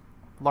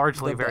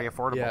largely very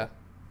affordable.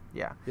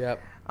 Yeah.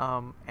 Yep.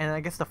 And I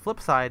guess the flip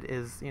side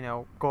is,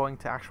 going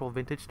to actual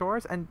vintage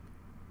stores, and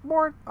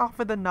more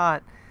often than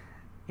not,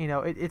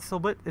 it's a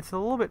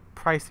little bit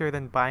pricier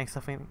than buying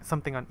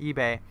something on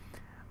eBay,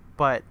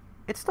 but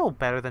it's still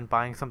better than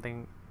buying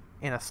something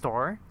in a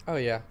store. Oh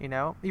yeah.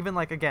 Even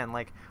like, again,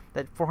 like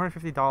that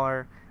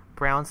 $450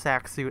 brown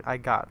sack suit I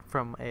got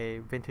from a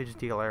vintage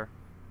dealer.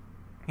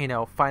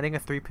 Finding a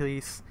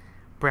 3-piece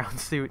brown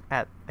suit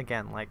at,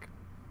 again, like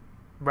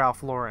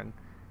Ralph Lauren,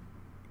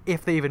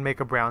 if they even make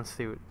a brown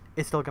suit,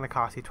 it's still going to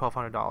cost you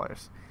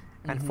 $1,200,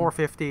 and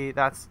 $450.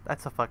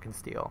 That's a fucking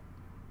steal.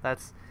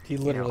 That's He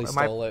literally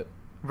stole it.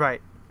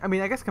 Right. I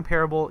mean, I guess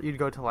comparable, you'd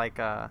go to like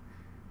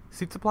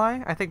Suit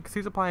Supply. I think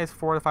Suit Supply is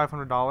 $400 to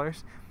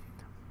 $500,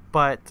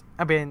 but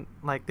I mean,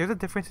 like, there's a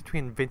difference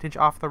between vintage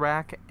off the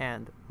rack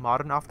and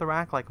modern off the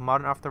rack. Like,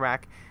 modern off the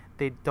rack,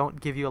 they don't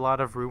give you a lot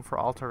of room for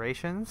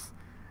alterations,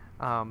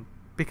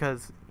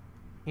 because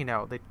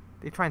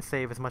they try and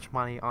save as much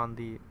money on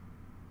the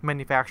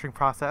manufacturing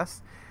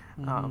process,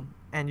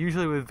 and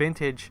usually with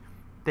vintage,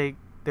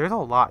 there's a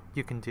lot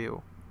you can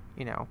do,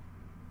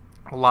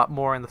 a lot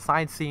more in the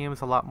side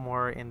seams, a lot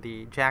more in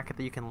the jacket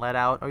that you can let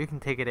out, or you can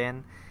take it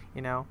in,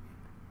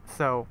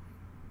 so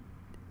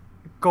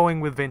going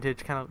with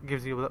vintage kind of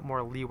gives you a bit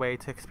more leeway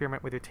to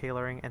experiment with your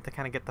tailoring and to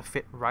kind of get the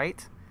fit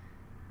right.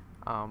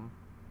 And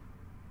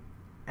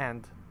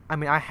I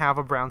mean, I have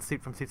a brown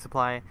suit from Suit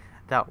Supply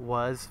that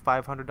was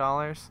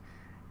 $500,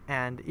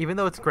 and even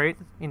though it's great,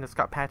 it's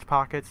got patch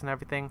pockets and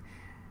everything,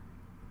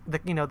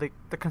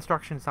 the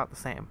construction's not the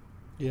same.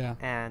 Yeah.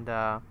 And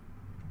I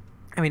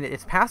mean,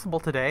 it's passable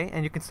today,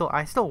 and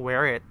I still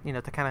wear it,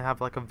 to kind of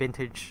have like a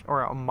vintage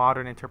or a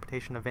modern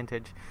interpretation of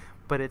vintage,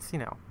 but it's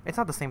it's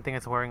not the same thing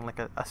as wearing like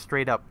a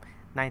straight up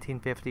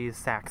 1950s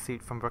sack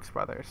suit from Brooks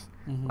Brothers.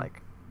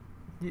 Like,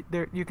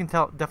 you can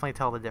definitely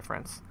tell the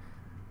difference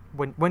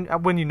when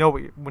you know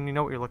what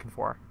you're looking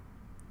for.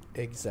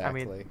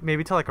 Exactly. I mean,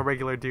 maybe to like a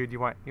regular dude, you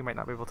might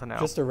not be able to know.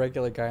 Just a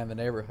regular guy in the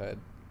neighborhood.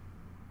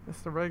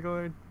 Just a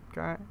regular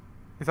guy.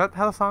 Is that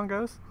how the song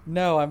goes?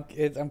 No,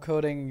 I'm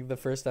quoting the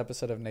first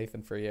episode of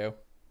Nathan for You.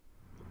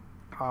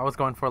 Oh, I was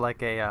going for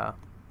like a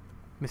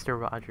Mr.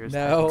 Rogers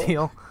No, type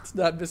deal. It's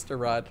not Mr.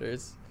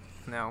 Rogers.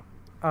 No.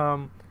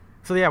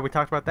 So yeah, we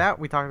talked about that.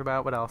 We talked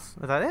about what else?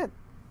 Is that it?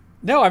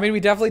 No, I mean we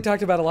definitely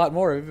talked about a lot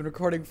more. We've been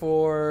recording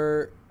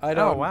for I Oh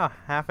don't. wow,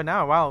 half an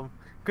hour. Wow,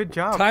 good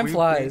job. Time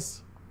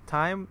flies.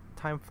 Time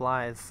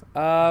flies.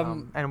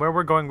 Um, And where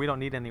we're going, we don't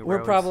need any we're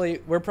roads.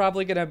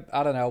 probably gonna,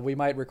 I don't know. We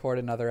might record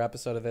another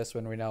episode of this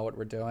when we know what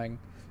we're doing,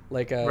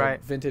 like a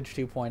Right. vintage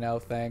 2.0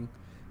 thing.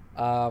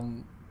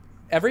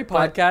 Every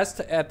But-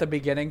 podcast at the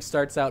beginning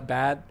starts out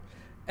bad,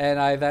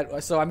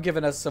 and so I'm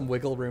giving us some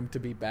wiggle room to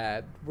be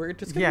bad. We're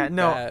just gonna be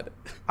bad.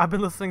 I've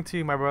been listening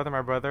to my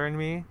brother, and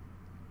me,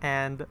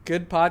 and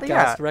Good podcast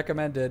Yeah.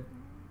 recommended.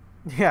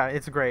 yeah,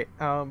 it's great.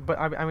 But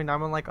I mean,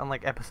 I'm on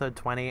like episode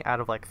 20 out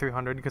of like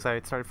 300 because I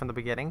started from the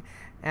beginning,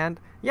 and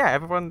yeah,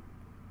 everyone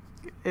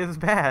is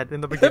bad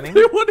in the beginning.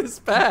 Everyone is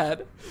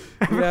bad.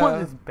 Everyone Yeah.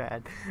 is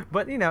bad,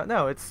 but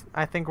no, it's.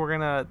 I think we're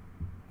gonna,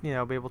 be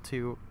able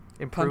to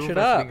improve it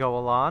as we up. go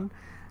along,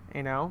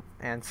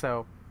 and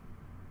so,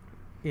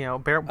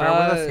 bear with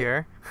us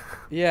here.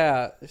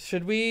 Yeah.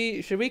 Should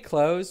we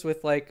close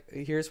with like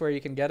here's where you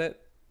can get it?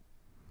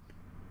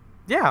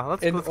 Yeah,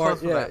 let's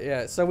close with that.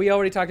 Yeah. So we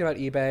already talked about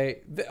eBay.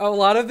 A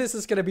lot of this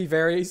is going to be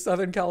very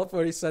Southern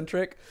California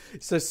centric.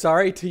 So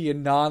sorry to you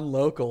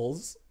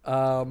non-locals.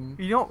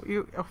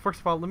 First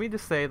of all, let me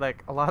just say,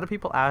 like, a lot of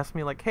people ask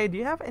me, like, hey, do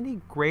you have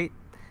any great,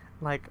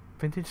 like,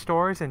 vintage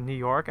stores in New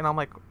York? And I'm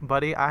like,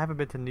 buddy, I haven't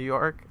been to New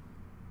York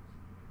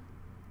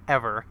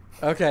ever.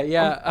 Okay,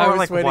 yeah. Or I was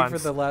like waiting for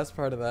once. the last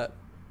part of that.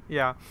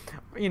 Yeah.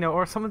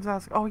 Or someone's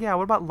asking, oh, yeah,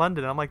 what about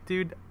London? I'm like,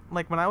 dude,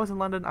 like, when I was in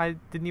London, I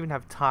didn't even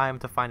have time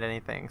to find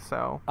anything,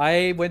 so.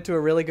 I went to a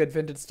really good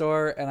vintage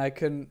store and I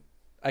couldn't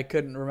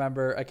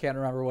remember. I can't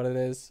remember what it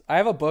is. I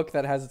have a book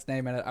that has its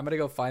name in it. I'm going to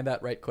go find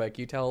that right quick.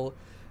 You tell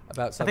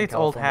about Southern I think it's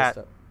Old California Hat.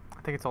 stuff.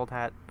 I think it's Old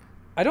Hat.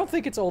 I don't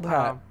think it's Old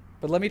Hat, Um,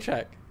 but let me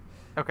check.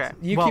 Okay.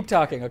 You well, keep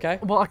talking, okay?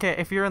 Well, okay,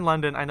 if you're in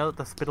London, I know that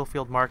the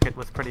Spitalfield Market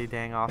was pretty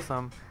dang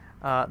awesome.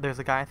 There's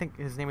a guy, I think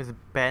his name is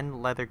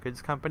Ben Leather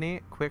Goods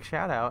Company. Quick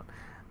shout out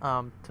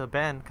to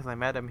Ben, because I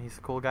met him. He's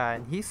a cool guy,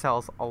 and he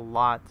sells a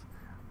lot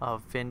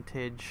of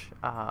vintage,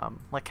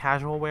 like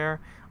casual wear,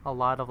 a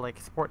lot of like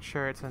sports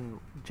shirts and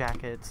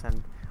jackets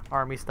and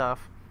army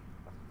stuff.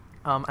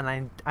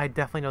 And I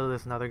definitely know that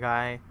there's another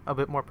guy, a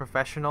bit more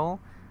professional,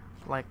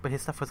 but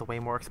his stuff was way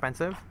more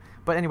expensive.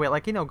 But anyway,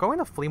 going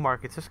to flea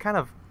markets just kind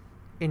of,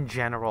 in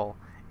general,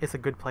 is a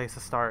good place to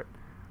start.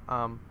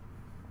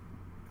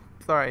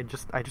 Sorry,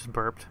 I just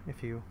burped.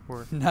 If you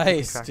were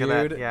Nice, keeping track of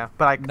that. dude. Yeah,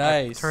 but I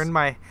Nice. turned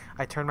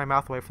my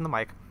mouth away from the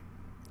mic.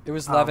 It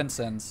was Um,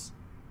 Levinson's.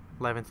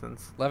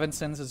 Levinson's,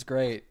 Levinson's is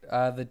great.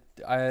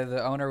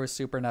 The owner was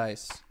super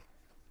nice.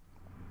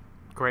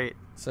 great.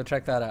 So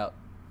check that out.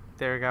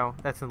 There you go.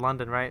 That's in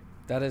London, right?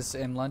 That is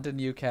in London,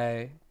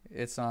 UK.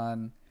 It's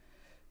on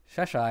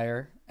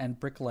Cheshire and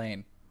Brick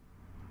Lane.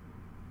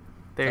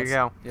 There you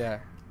go. Yeah.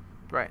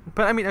 Right,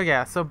 but I mean, oh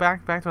yeah. So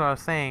back to what I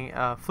was saying.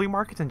 Flea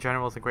markets in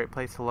general is a great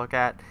place to look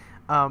at.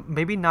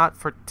 Maybe not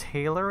for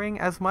tailoring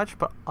as much,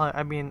 but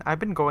I mean, I've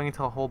been going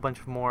into a whole bunch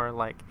of more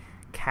like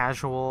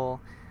casual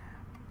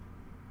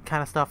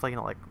kind of stuff,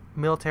 like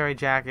military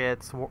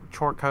jackets,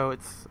 short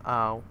coats,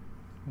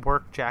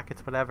 work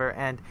jackets, whatever.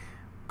 And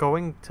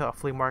going to a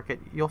flea market,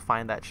 you'll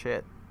find that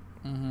shit.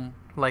 Mm-hmm.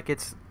 Like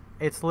it's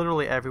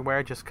literally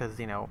everywhere, just because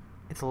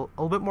it's a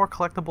little bit more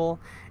collectible.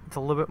 It's a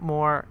little bit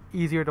more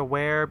easier to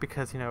wear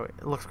because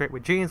it looks great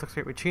with jeans, looks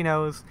great with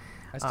chinos.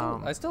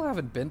 I still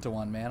haven't been to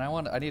one, man.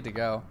 I need to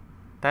go.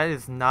 That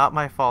is not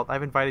my fault.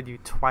 I've invited you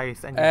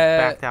twice and you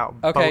backed out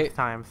okay. both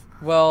times.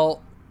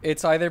 Well,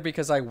 it's either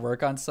because I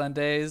work on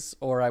Sundays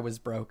or I was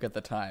broke at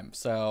the time.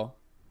 So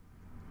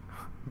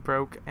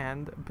Broke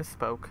and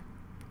bespoke.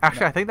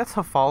 Actually, I think that's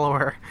a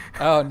follower.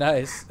 oh,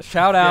 nice.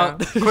 Shout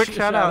out. Yeah. Quick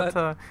shout out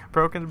to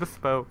Broke and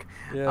Bespoke.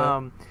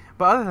 Yeah.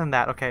 But other than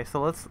that, okay,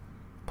 so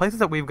places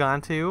that we've gone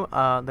to.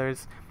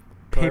 There's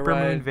Paper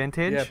Joyride. Moon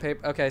Vintage. Yeah,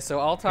 okay, so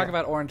I'll talk Yeah.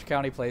 about Orange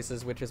County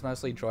places, which is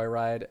mostly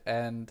Joyride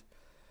and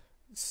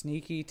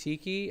Sneaky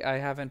Tiki. I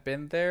haven't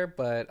been there,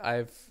 but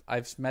I've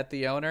met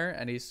the owner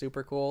and he's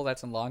super cool.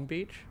 That's in Long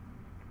Beach.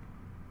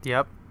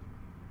 Yep.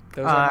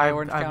 Those are my I've-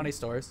 Orange I've- County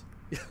stores.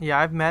 Yeah,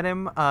 I've met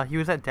him. He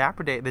was at the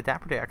Dapper Day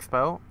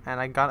Expo, and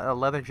I got a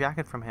leather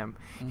jacket from him.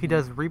 He Mhm.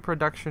 does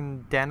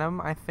reproduction denim,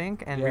 I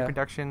think, and Yeah.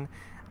 reproduction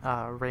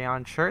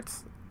rayon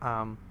shirts.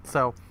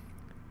 So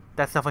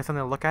that's definitely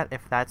something to look at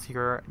if that's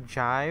your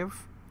jive.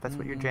 That's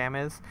what your Mhm. jam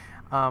is.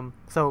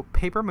 So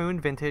Paper Moon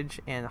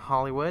Vintage in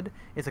Hollywood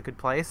is a good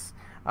place.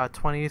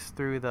 20s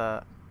through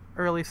the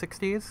early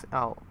 60s.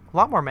 A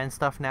lot more men's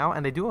stuff now,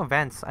 and they do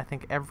events, I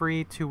think,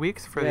 every 2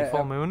 weeks for the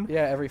full moon.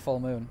 Yeah, every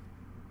full moon.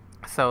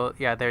 So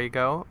yeah, there you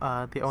go.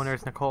 The owner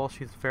is Nicole.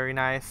 She's very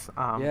nice.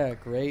 Yeah,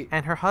 great.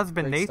 And her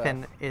husband Great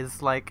Nathan stuff.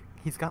 is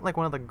he's got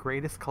one of the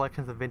greatest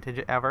collections of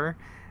vintage ever.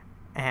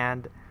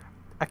 And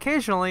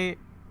occasionally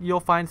you'll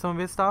find some of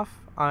his stuff.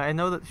 I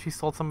know that she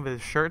sold some of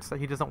his shirts that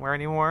he doesn't wear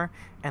anymore,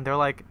 and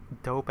they're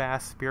dope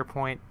ass spear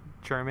point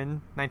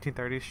German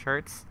 1930s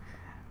shirts.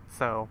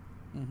 So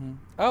Mm-hmm.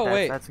 Oh,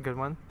 wait. that's a good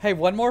one. Hey,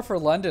 one more for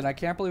London. I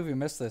can't believe we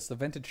missed this. The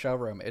Vintage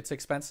Showroom. It's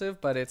expensive,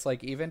 but it's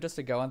even just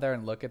to go in there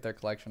and look at their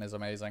collection is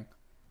amazing.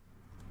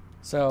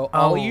 So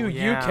all you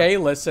yeah. UK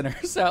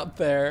listeners out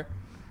there,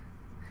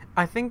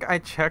 I think I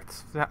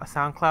checked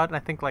SoundCloud, and I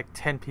think like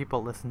 10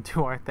 people listened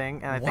to our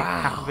thing, and I think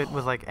half of it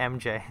was like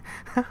MJ.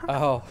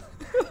 oh,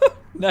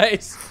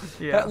 nice.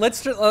 Yeah.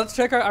 Let's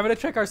check our. I'm gonna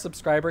check our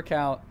subscriber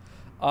count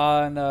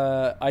on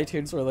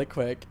iTunes really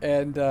quick,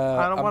 and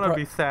I don't want to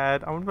be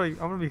sad. I'm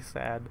gonna be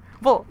sad.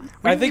 Well,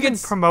 I think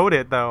it's promote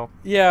it though.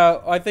 Yeah,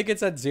 I think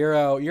it's at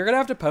 0. You're gonna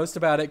have to post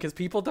about it because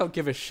people don't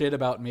give a shit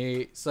about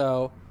me.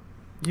 So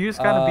you just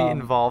gotta be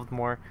involved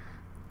more.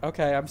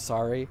 Okay, I'm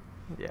sorry.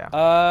 Yeah.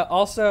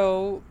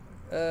 Also.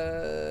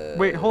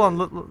 Wait, hold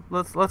on.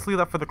 Let's leave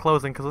that for the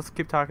closing because let's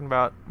keep talking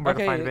about where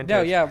to find vintage.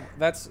 No, yeah,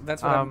 that's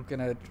what I'm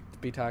gonna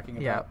be talking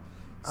about. Yeah.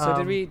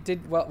 So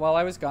while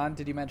I was gone,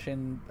 did you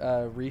mention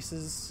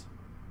Reese's?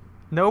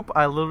 Nope,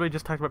 I literally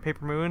just talked about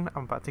Paper Moon.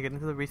 I'm about to get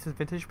into the Reese's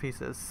Vintage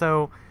Pieces.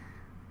 So,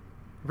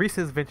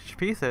 Reese's Vintage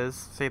Pieces,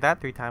 say that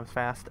 3 times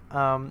fast,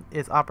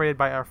 is operated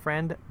by our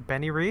friend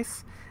Benny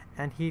Reese,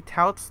 and he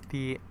touts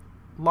the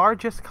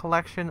largest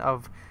collection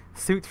of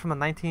suits from the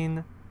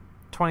 1920s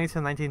to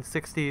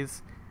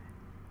 1960s,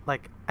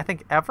 like, I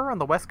think ever on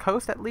the West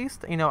Coast at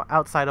least,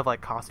 outside of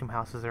like costume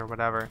houses or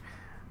whatever.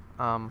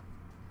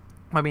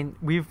 I mean,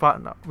 we've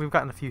gotten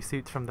a few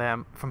suits from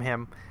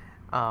him.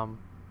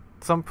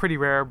 Some pretty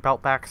rare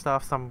belt back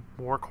stuff, some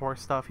workhorse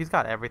stuff. He's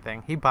got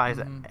everything. He buys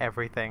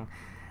everything.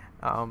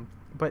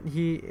 But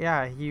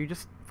you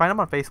just find him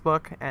on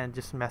Facebook and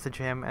just message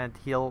him, and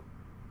he'll,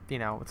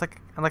 it's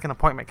like an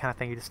appointment kind of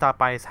thing. You just stop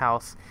by his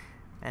house,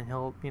 and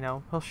he'll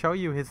show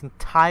you his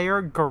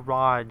entire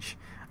garage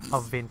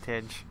of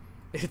vintage.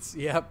 It's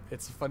a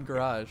fun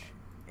garage.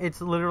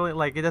 It's literally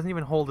like it doesn't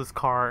even hold his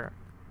car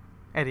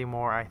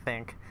anymore, I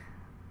think,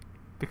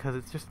 because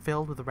it's just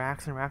filled with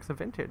racks and racks of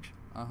vintage.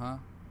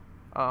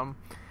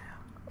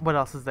 What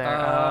else is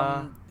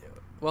there?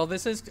 Well,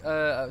 this is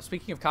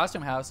speaking of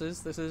costume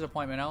houses. This is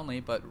appointment only,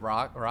 but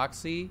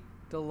Roxy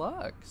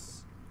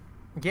Deluxe.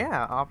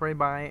 Yeah, operated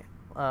by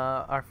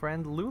our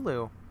friend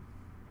Lulu.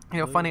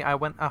 Funny. I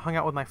hung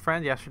out with my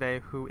friend yesterday,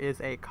 who is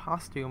a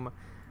costume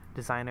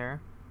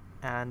designer,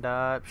 and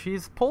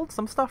she's pulled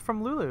some stuff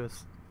from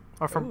Lulu's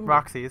or from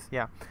Roxy's.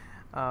 Yeah,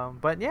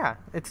 but yeah,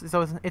 it's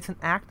an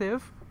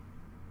active.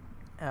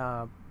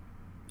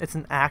 It's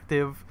an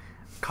active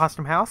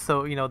costume house,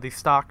 so the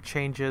stock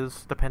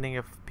changes depending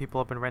if people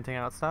have been renting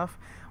out stuff,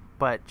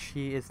 but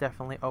she is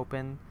definitely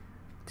open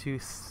to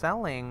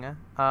selling,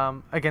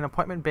 again,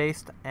 appointment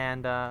based,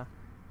 and that's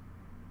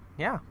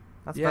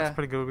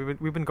pretty good.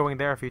 We've been going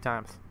there a few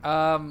times.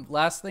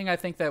 Last thing I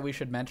think that we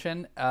should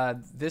mention,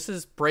 this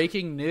is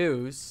breaking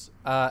news.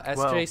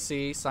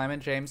 SJC Simon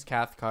James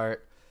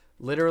Cathcart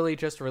literally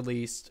just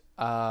released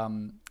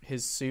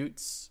his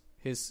suits,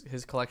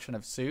 his collection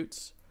of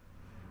suits.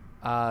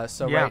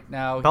 Right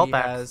now belt he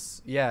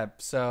backs. has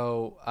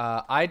So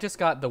I just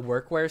got the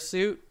workwear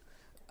suit.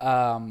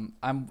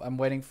 I'm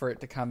waiting for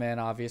it to come in,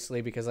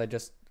 obviously, because I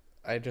just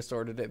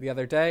ordered it the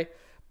other day.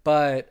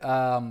 But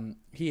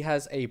he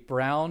has a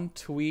brown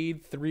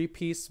tweed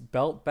 3-piece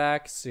belt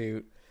back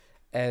suit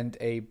and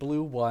a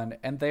blue one,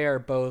 and they are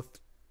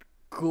both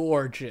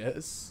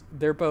gorgeous.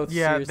 They're both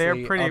seriously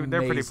they're pretty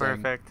amazing.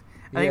 Perfect.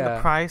 I think the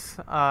price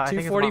I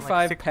think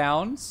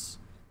 £245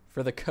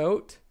 for the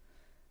coat.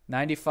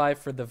 $95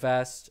 for the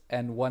vest,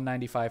 and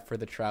 $195 for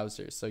the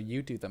trousers. So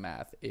you do the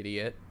math,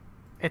 idiot.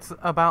 It's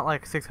about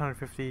like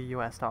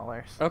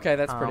 $650. Okay,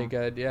 that's pretty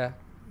good. Yeah.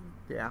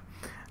 Yeah.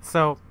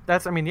 So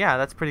that's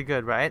pretty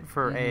good, right?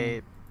 For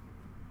a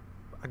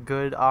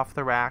good off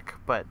the rack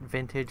but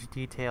vintage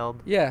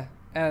detailed. Yeah.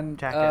 And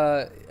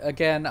jacket.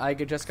 Again, I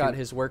just got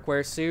his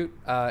workwear suit.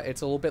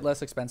 It's a little bit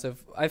less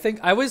expensive. I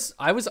think I was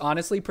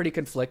honestly pretty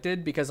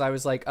conflicted because I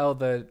was like, oh,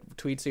 the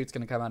tweed suit's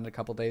going to come out in a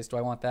couple days. Do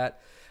I want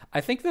that? I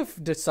think the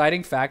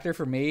deciding factor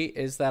for me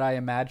is that I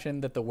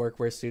imagine that the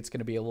workwear suit's going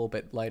to be a little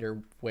bit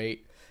lighter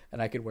weight,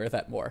 and I could wear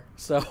that more.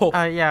 So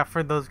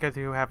for those guys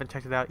who haven't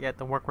checked it out yet,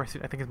 the workwear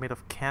suit I think is made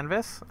of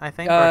canvas. I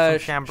think or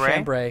some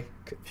chambray.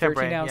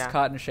 13-ounce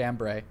cotton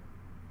chambray.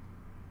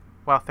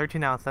 Wow,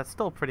 13 ounce. That's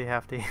still pretty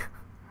hefty.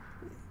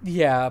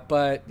 Yeah,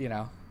 but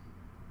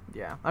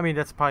Yeah, I mean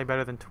that's probably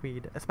better than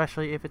tweed,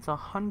 especially if it's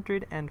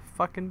 100 and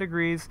fucking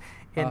degrees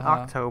in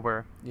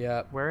October.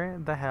 Yeah. Where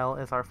the hell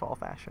is our fall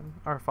fashion?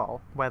 Our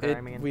fall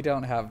weather, we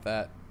don't have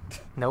that.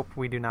 Nope,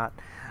 we do not.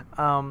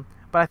 But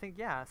I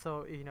think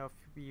so if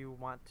you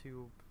want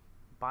to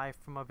buy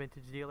from a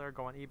vintage dealer,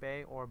 go on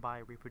eBay or buy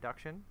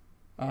reproduction.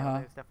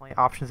 There's definitely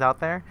options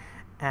out there,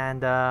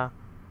 and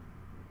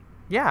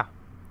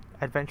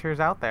adventures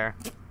out there.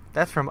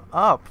 That's from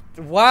Up.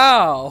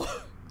 Wow.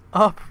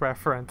 Up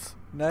reference.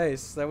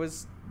 Nice. That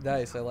was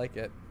nice. I like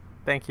it.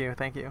 Thank you.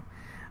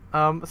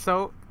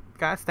 So,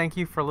 guys, thank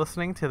you for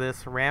listening to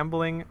this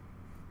rambling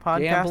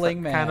podcast.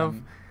 Gambling man. Kind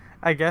of,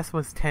 I guess,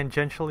 was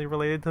tangentially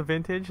related to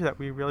vintage that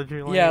we really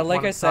Yeah,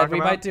 like I said, we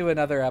might do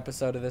another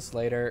episode of this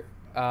later.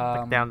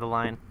 Like down the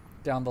line.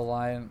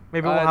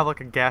 Maybe we'll have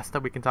like a guest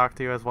that we can talk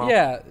to as well.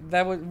 Yeah,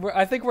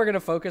 I think we're gonna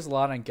focus a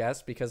lot on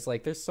guests because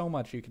like there's so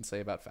much you can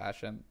say about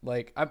fashion.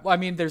 Like I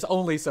mean, there's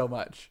only so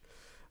much.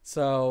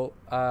 So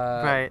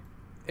right.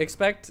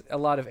 expect a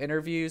lot of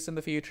interviews in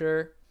the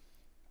future,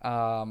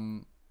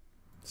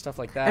 stuff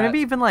like that, and maybe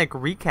even like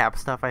recap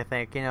stuff. I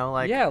think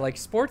like like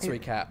sports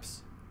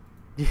recaps.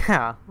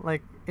 Yeah,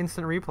 like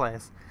instant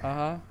replays.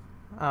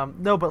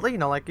 No, but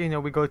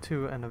we go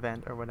to an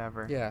event or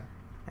whatever. Yeah.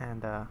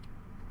 And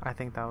I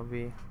think that would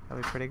be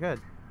pretty good.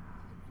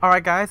 All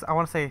right, guys, I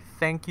want to say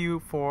thank you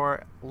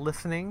for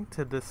listening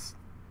to this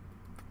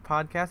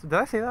podcast. Did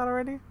I say that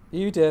already?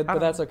 You did, but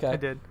that's okay. I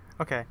did.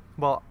 Okay.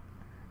 Well,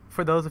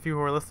 for those of you who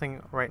are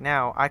listening right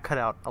now, I cut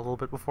out a little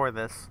bit before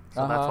this,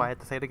 so that's why I had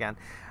to say it again.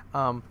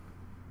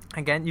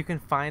 Again, you can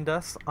find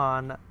us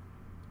on.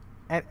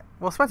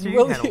 Well, Spencer, you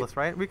can handle this,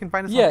 right? We can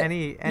find us on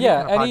any kind of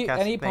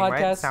podcast thing,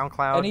 right?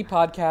 SoundCloud, any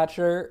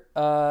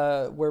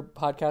podcatcher where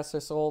podcasts are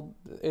sold.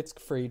 It's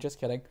free. Just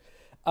kidding.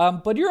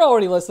 But you're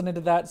already listening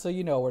to that, so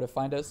you know where to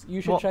find us.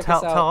 You should check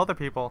us out. Tell other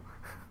people.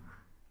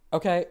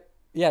 Okay.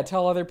 Yeah,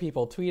 tell other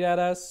people. Tweet at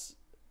us.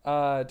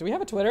 Do we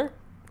have a Twitter?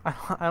 I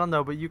don't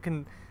know, but you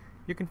can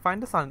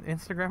find us on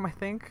Instagram, I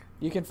think.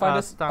 You can find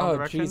us. Oh,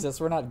 Direction.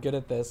 Jesus, we're not good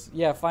at this.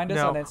 Yeah, find us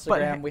on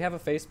Instagram. We have a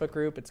Facebook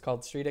group. It's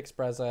called Street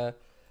Expressa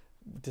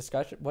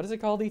Discussion. What is it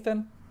called,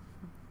 Ethan?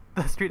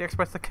 The Street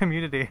Expressa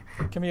Community.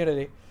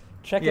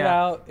 Check it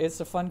out. It's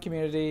a fun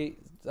community.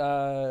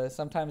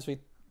 Sometimes we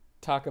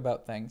talk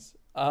about things.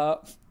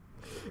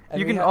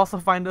 You can also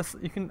find us.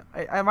 You can.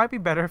 It might be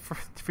better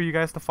for you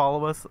guys to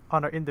follow us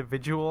on our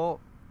individual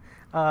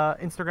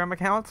Instagram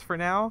accounts for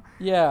now.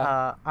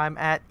 Yeah. I'm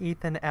at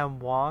Ethan M.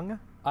 Wong.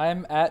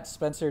 I'm at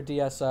Spencer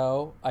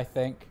DSO, I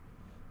think.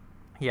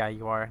 Yeah,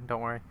 you are.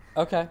 Don't worry.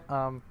 Okay.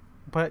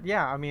 But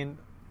yeah, I mean,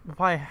 we'll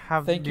probably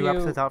have new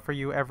episodes out for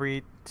you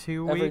every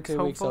 2 weeks,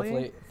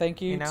 hopefully.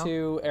 Thank you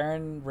to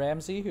Aaron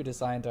Ramsey, who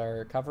designed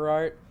our cover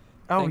art.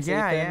 Oh, Thanks,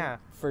 yeah, Ethan, yeah.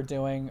 for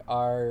doing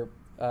our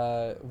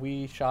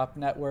We Shop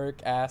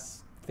Network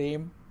ass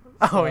theme.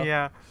 Oh,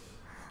 yeah.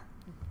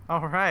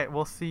 All right.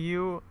 We'll see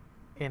you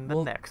in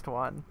the next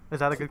one. Is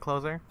that a good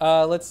closer?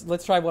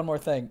 Let's try one more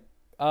thing.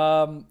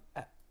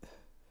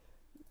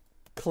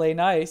 Clay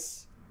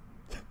nice.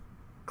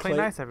 Clay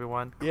nice,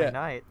 everyone. Clay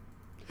night.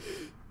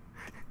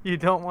 You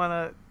don't want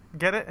to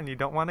get it, and you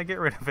don't want to get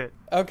rid of it.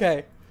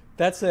 Okay.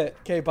 That's it.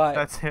 Okay, bye.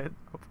 That's it.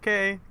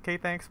 Okay,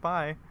 thanks.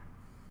 Bye.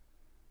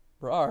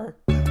 Rawr.